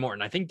up Charlie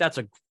Morton. I think that's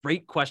a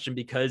great question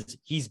because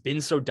he's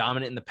been so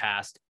dominant in the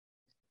past.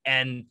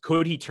 And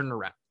could he turn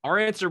around? Our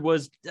answer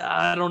was,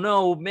 I don't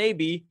know,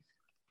 maybe.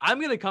 I'm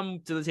going to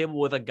come to the table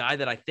with a guy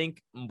that I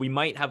think we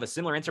might have a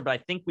similar answer, but I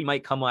think we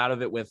might come out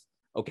of it with,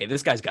 okay,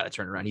 this guy's got to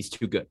turn around. He's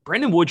too good.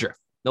 Brandon Woodruff,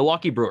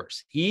 Milwaukee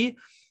Brewers. He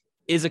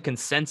is a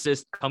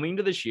consensus coming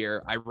to this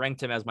year. I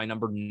ranked him as my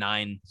number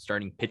 9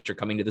 starting pitcher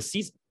coming to the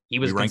season. He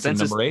was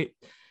consensus number 8.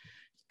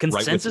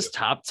 Consensus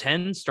top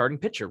 10 starting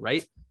pitcher,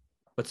 right?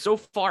 But so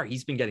far,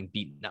 he's been getting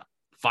beaten up.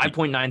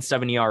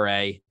 5.97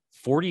 ERA,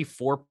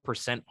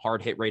 44%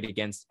 hard hit rate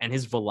against, and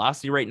his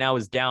velocity right now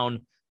is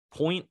down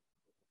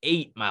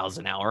 0.8 miles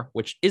an hour,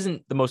 which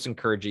isn't the most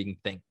encouraging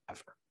thing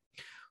ever.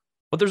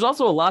 But there's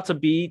also a lot to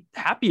be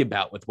happy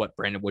about with what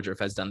Brandon Woodruff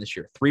has done this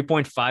year.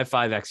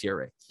 3.55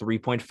 xERA,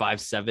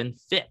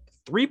 3.57 FIP,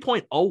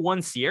 3.01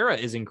 SIERA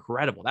is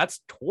incredible. That's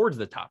towards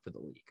the top of the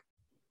league.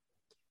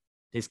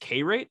 His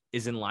K rate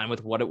is in line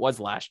with what it was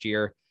last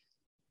year.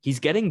 He's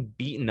getting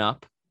beaten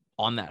up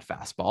on that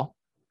fastball,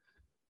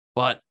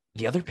 but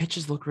the other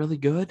pitches look really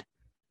good.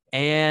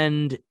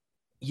 And,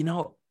 you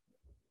know,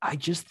 I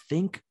just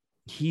think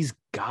he's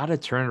got to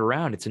turn it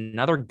around. It's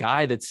another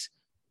guy that's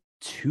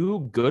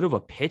too good of a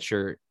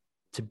pitcher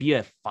to be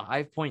a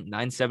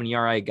 5.97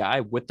 ERA guy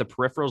with the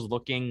peripherals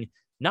looking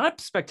not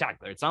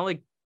spectacular. It's not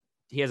like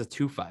he has a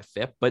 2.5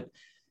 FIP, but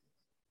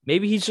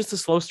maybe he's just a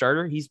slow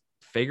starter. He's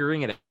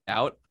figuring it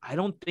out. I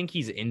don't think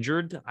he's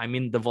injured. I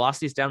mean, the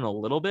velocity is down a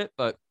little bit,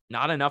 but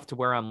not enough to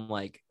where I'm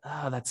like,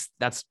 that's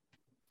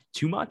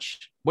too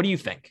much. What do you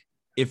think?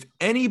 If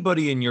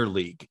anybody in your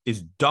league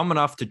is dumb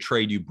enough to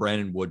trade you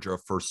Brandon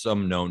Woodruff for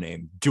some no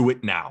name, do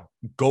it now.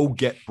 Go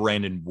get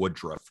Brandon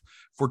Woodruff.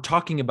 If we're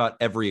talking about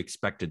every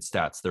expected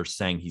stats, they're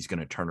saying he's going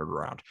to turn it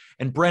around.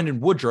 And Brandon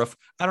Woodruff,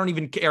 I don't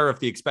even care if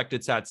the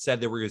expected stats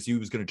said he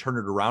was going to turn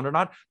it around or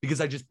not, because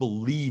I just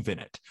believe in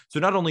it. So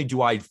not only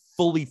do I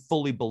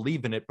fully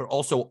believe in it, but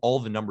also all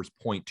the numbers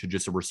point to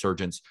just a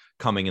resurgence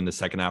coming in the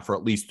second half, or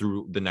at least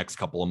through the next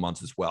couple of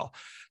months as well.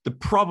 The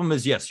problem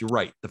is, yes, you're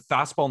right. The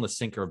fastball and the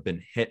sinker have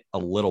been hit a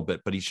little bit,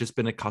 but he's just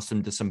been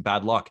accustomed to some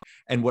bad luck.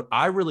 And what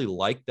I really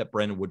like that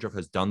Brandon Woodruff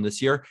has done this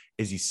year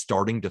is he's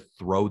starting to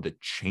throw the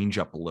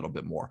changeup a little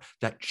bit more.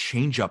 That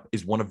changeup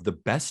is one of the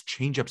best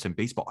changeups in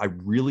baseball. I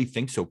really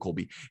think so,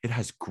 Colby. It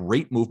has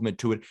great movement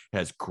to it. It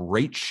has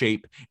great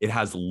shape. It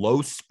has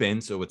low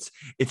spin. So it's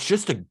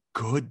just a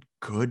good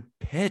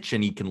pitch,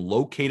 and he can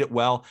locate it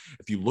well.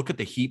 If you look at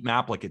the heat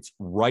map, like it's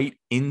right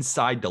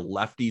inside the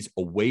lefties,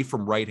 away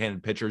from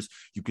right-handed pitchers.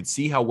 You could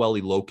see how well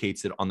he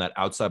locates it on that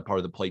outside part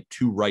of the plate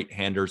to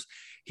right-handers.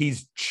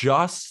 He's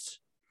just,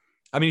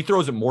 I mean, he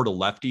throws it more to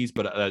lefties,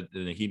 but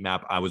in the heat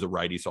map, I was a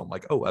righty, so I'm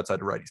like, oh, outside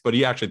to righties. But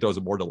he actually throws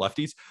it more to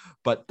lefties.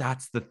 But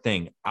that's the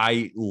thing.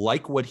 I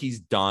like what he's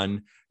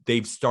done.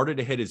 They've started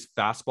to hit his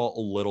fastball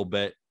a little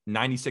bit,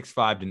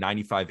 96.5 to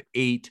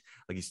 95.8.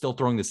 Like he's still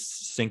throwing the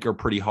sinker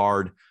pretty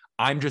hard.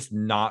 I'm just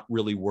not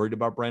really worried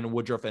about Brandon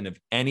Woodruff. And if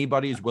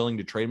anybody is willing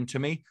to trade him to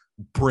me,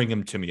 bring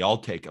him to me. I'll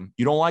take him.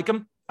 You don't like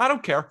him? I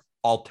don't care.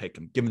 I'll take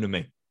him. Give him to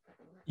me.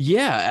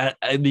 Yeah.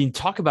 I mean,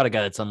 talk about a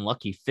guy that's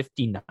unlucky.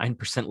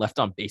 59% left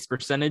on base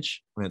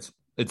percentage. It's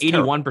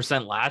 81%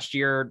 terrible. last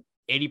year,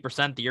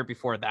 80% the year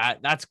before that.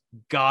 That's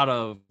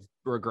gotta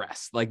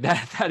regress. Like that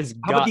has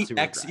How got about to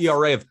the regress.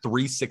 xERA of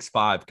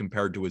 3.65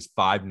 compared to his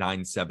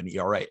 5.97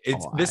 ERA?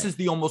 This is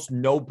the almost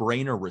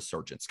no-brainer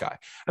resurgence guy.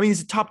 I mean,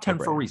 he's a top 10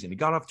 for a reason. He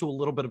got off to a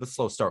little bit of a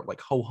slow start,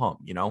 like ho-hum,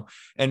 you know,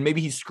 and maybe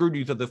he screwed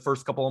you to the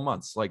first couple of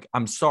months. Like,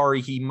 I'm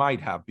sorry, he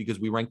might have, because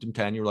we ranked him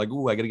 10. You're like,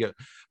 ooh, I got to get,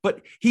 but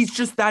he's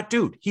just that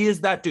dude. He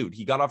is that dude.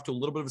 He got off to a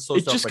little bit of a slow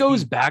start. It just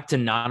goes back to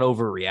not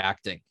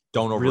overreacting.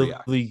 Don't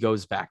overreact. Really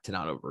goes back to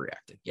not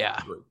overreacting.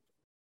 Yeah.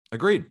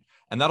 Agreed.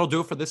 And that'll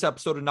do it for this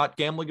episode of Not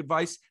Gambling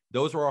Advice.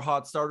 Those were our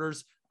hot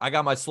starters. I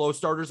got my slow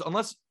starters.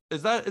 Unless,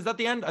 is that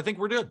the end? I think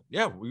we're good.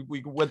 Yeah,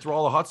 we went through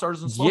all the hot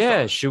starters and slow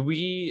starters. Should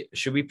we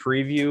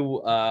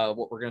preview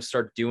what we're going to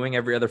start doing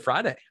every other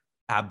Friday?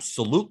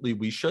 Absolutely,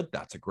 we should.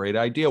 That's a great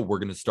idea. We're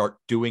going to start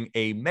doing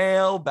a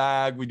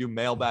mailbag. We do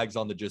mailbags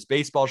on the Just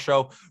Baseball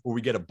Show, where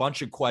we get a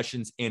bunch of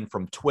questions in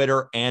from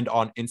Twitter and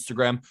on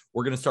Instagram.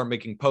 We're going to start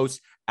making posts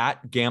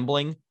at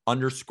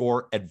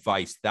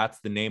gambling_advice. That's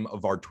the name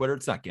of our Twitter.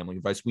 It's not gambling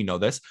advice. We know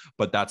this,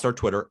 but that's our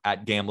Twitter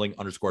at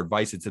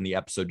gambling_advice. It's in the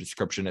episode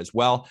description as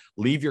well.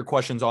 Leave your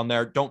questions on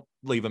there. Don't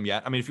leave them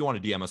yet. I mean, if you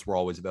want to DM us, we're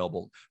always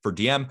available for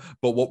DM,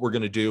 but what we're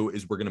going to do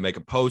is we're going to make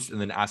a post and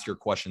then ask your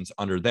questions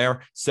under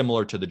there,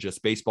 similar to the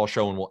Just Baseball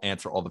Show. And we'll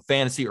answer all the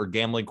fantasy or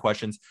gambling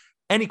questions.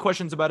 Any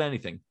questions about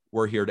anything,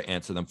 we're here to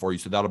answer them for you.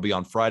 So that'll be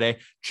on Friday.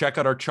 Check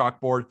out our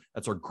chalkboard.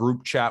 That's our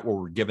group chat where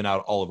we're giving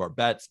out all of our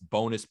bets,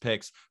 bonus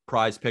picks,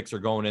 prize picks are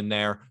going in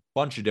there,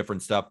 bunch of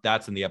different stuff.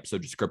 That's in the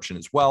episode description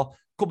as well.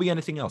 Could be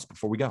anything else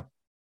before we go.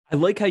 I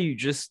like how you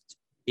just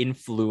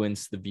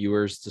influence the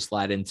viewers to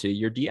slide into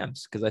your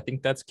DMs, because I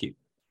think that's cute.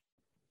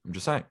 I'm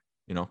just saying,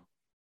 you want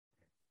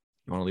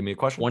to leave me a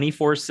question?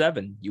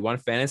 24/7. You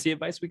want fantasy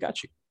advice? We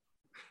got you.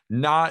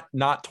 Not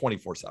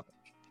 24/7,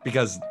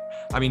 because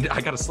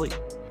I got to sleep.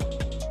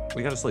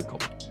 We gotta sleep,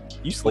 Colby.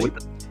 You sleep.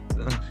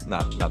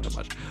 Not that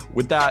much.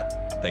 With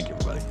that, thank you,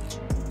 everybody.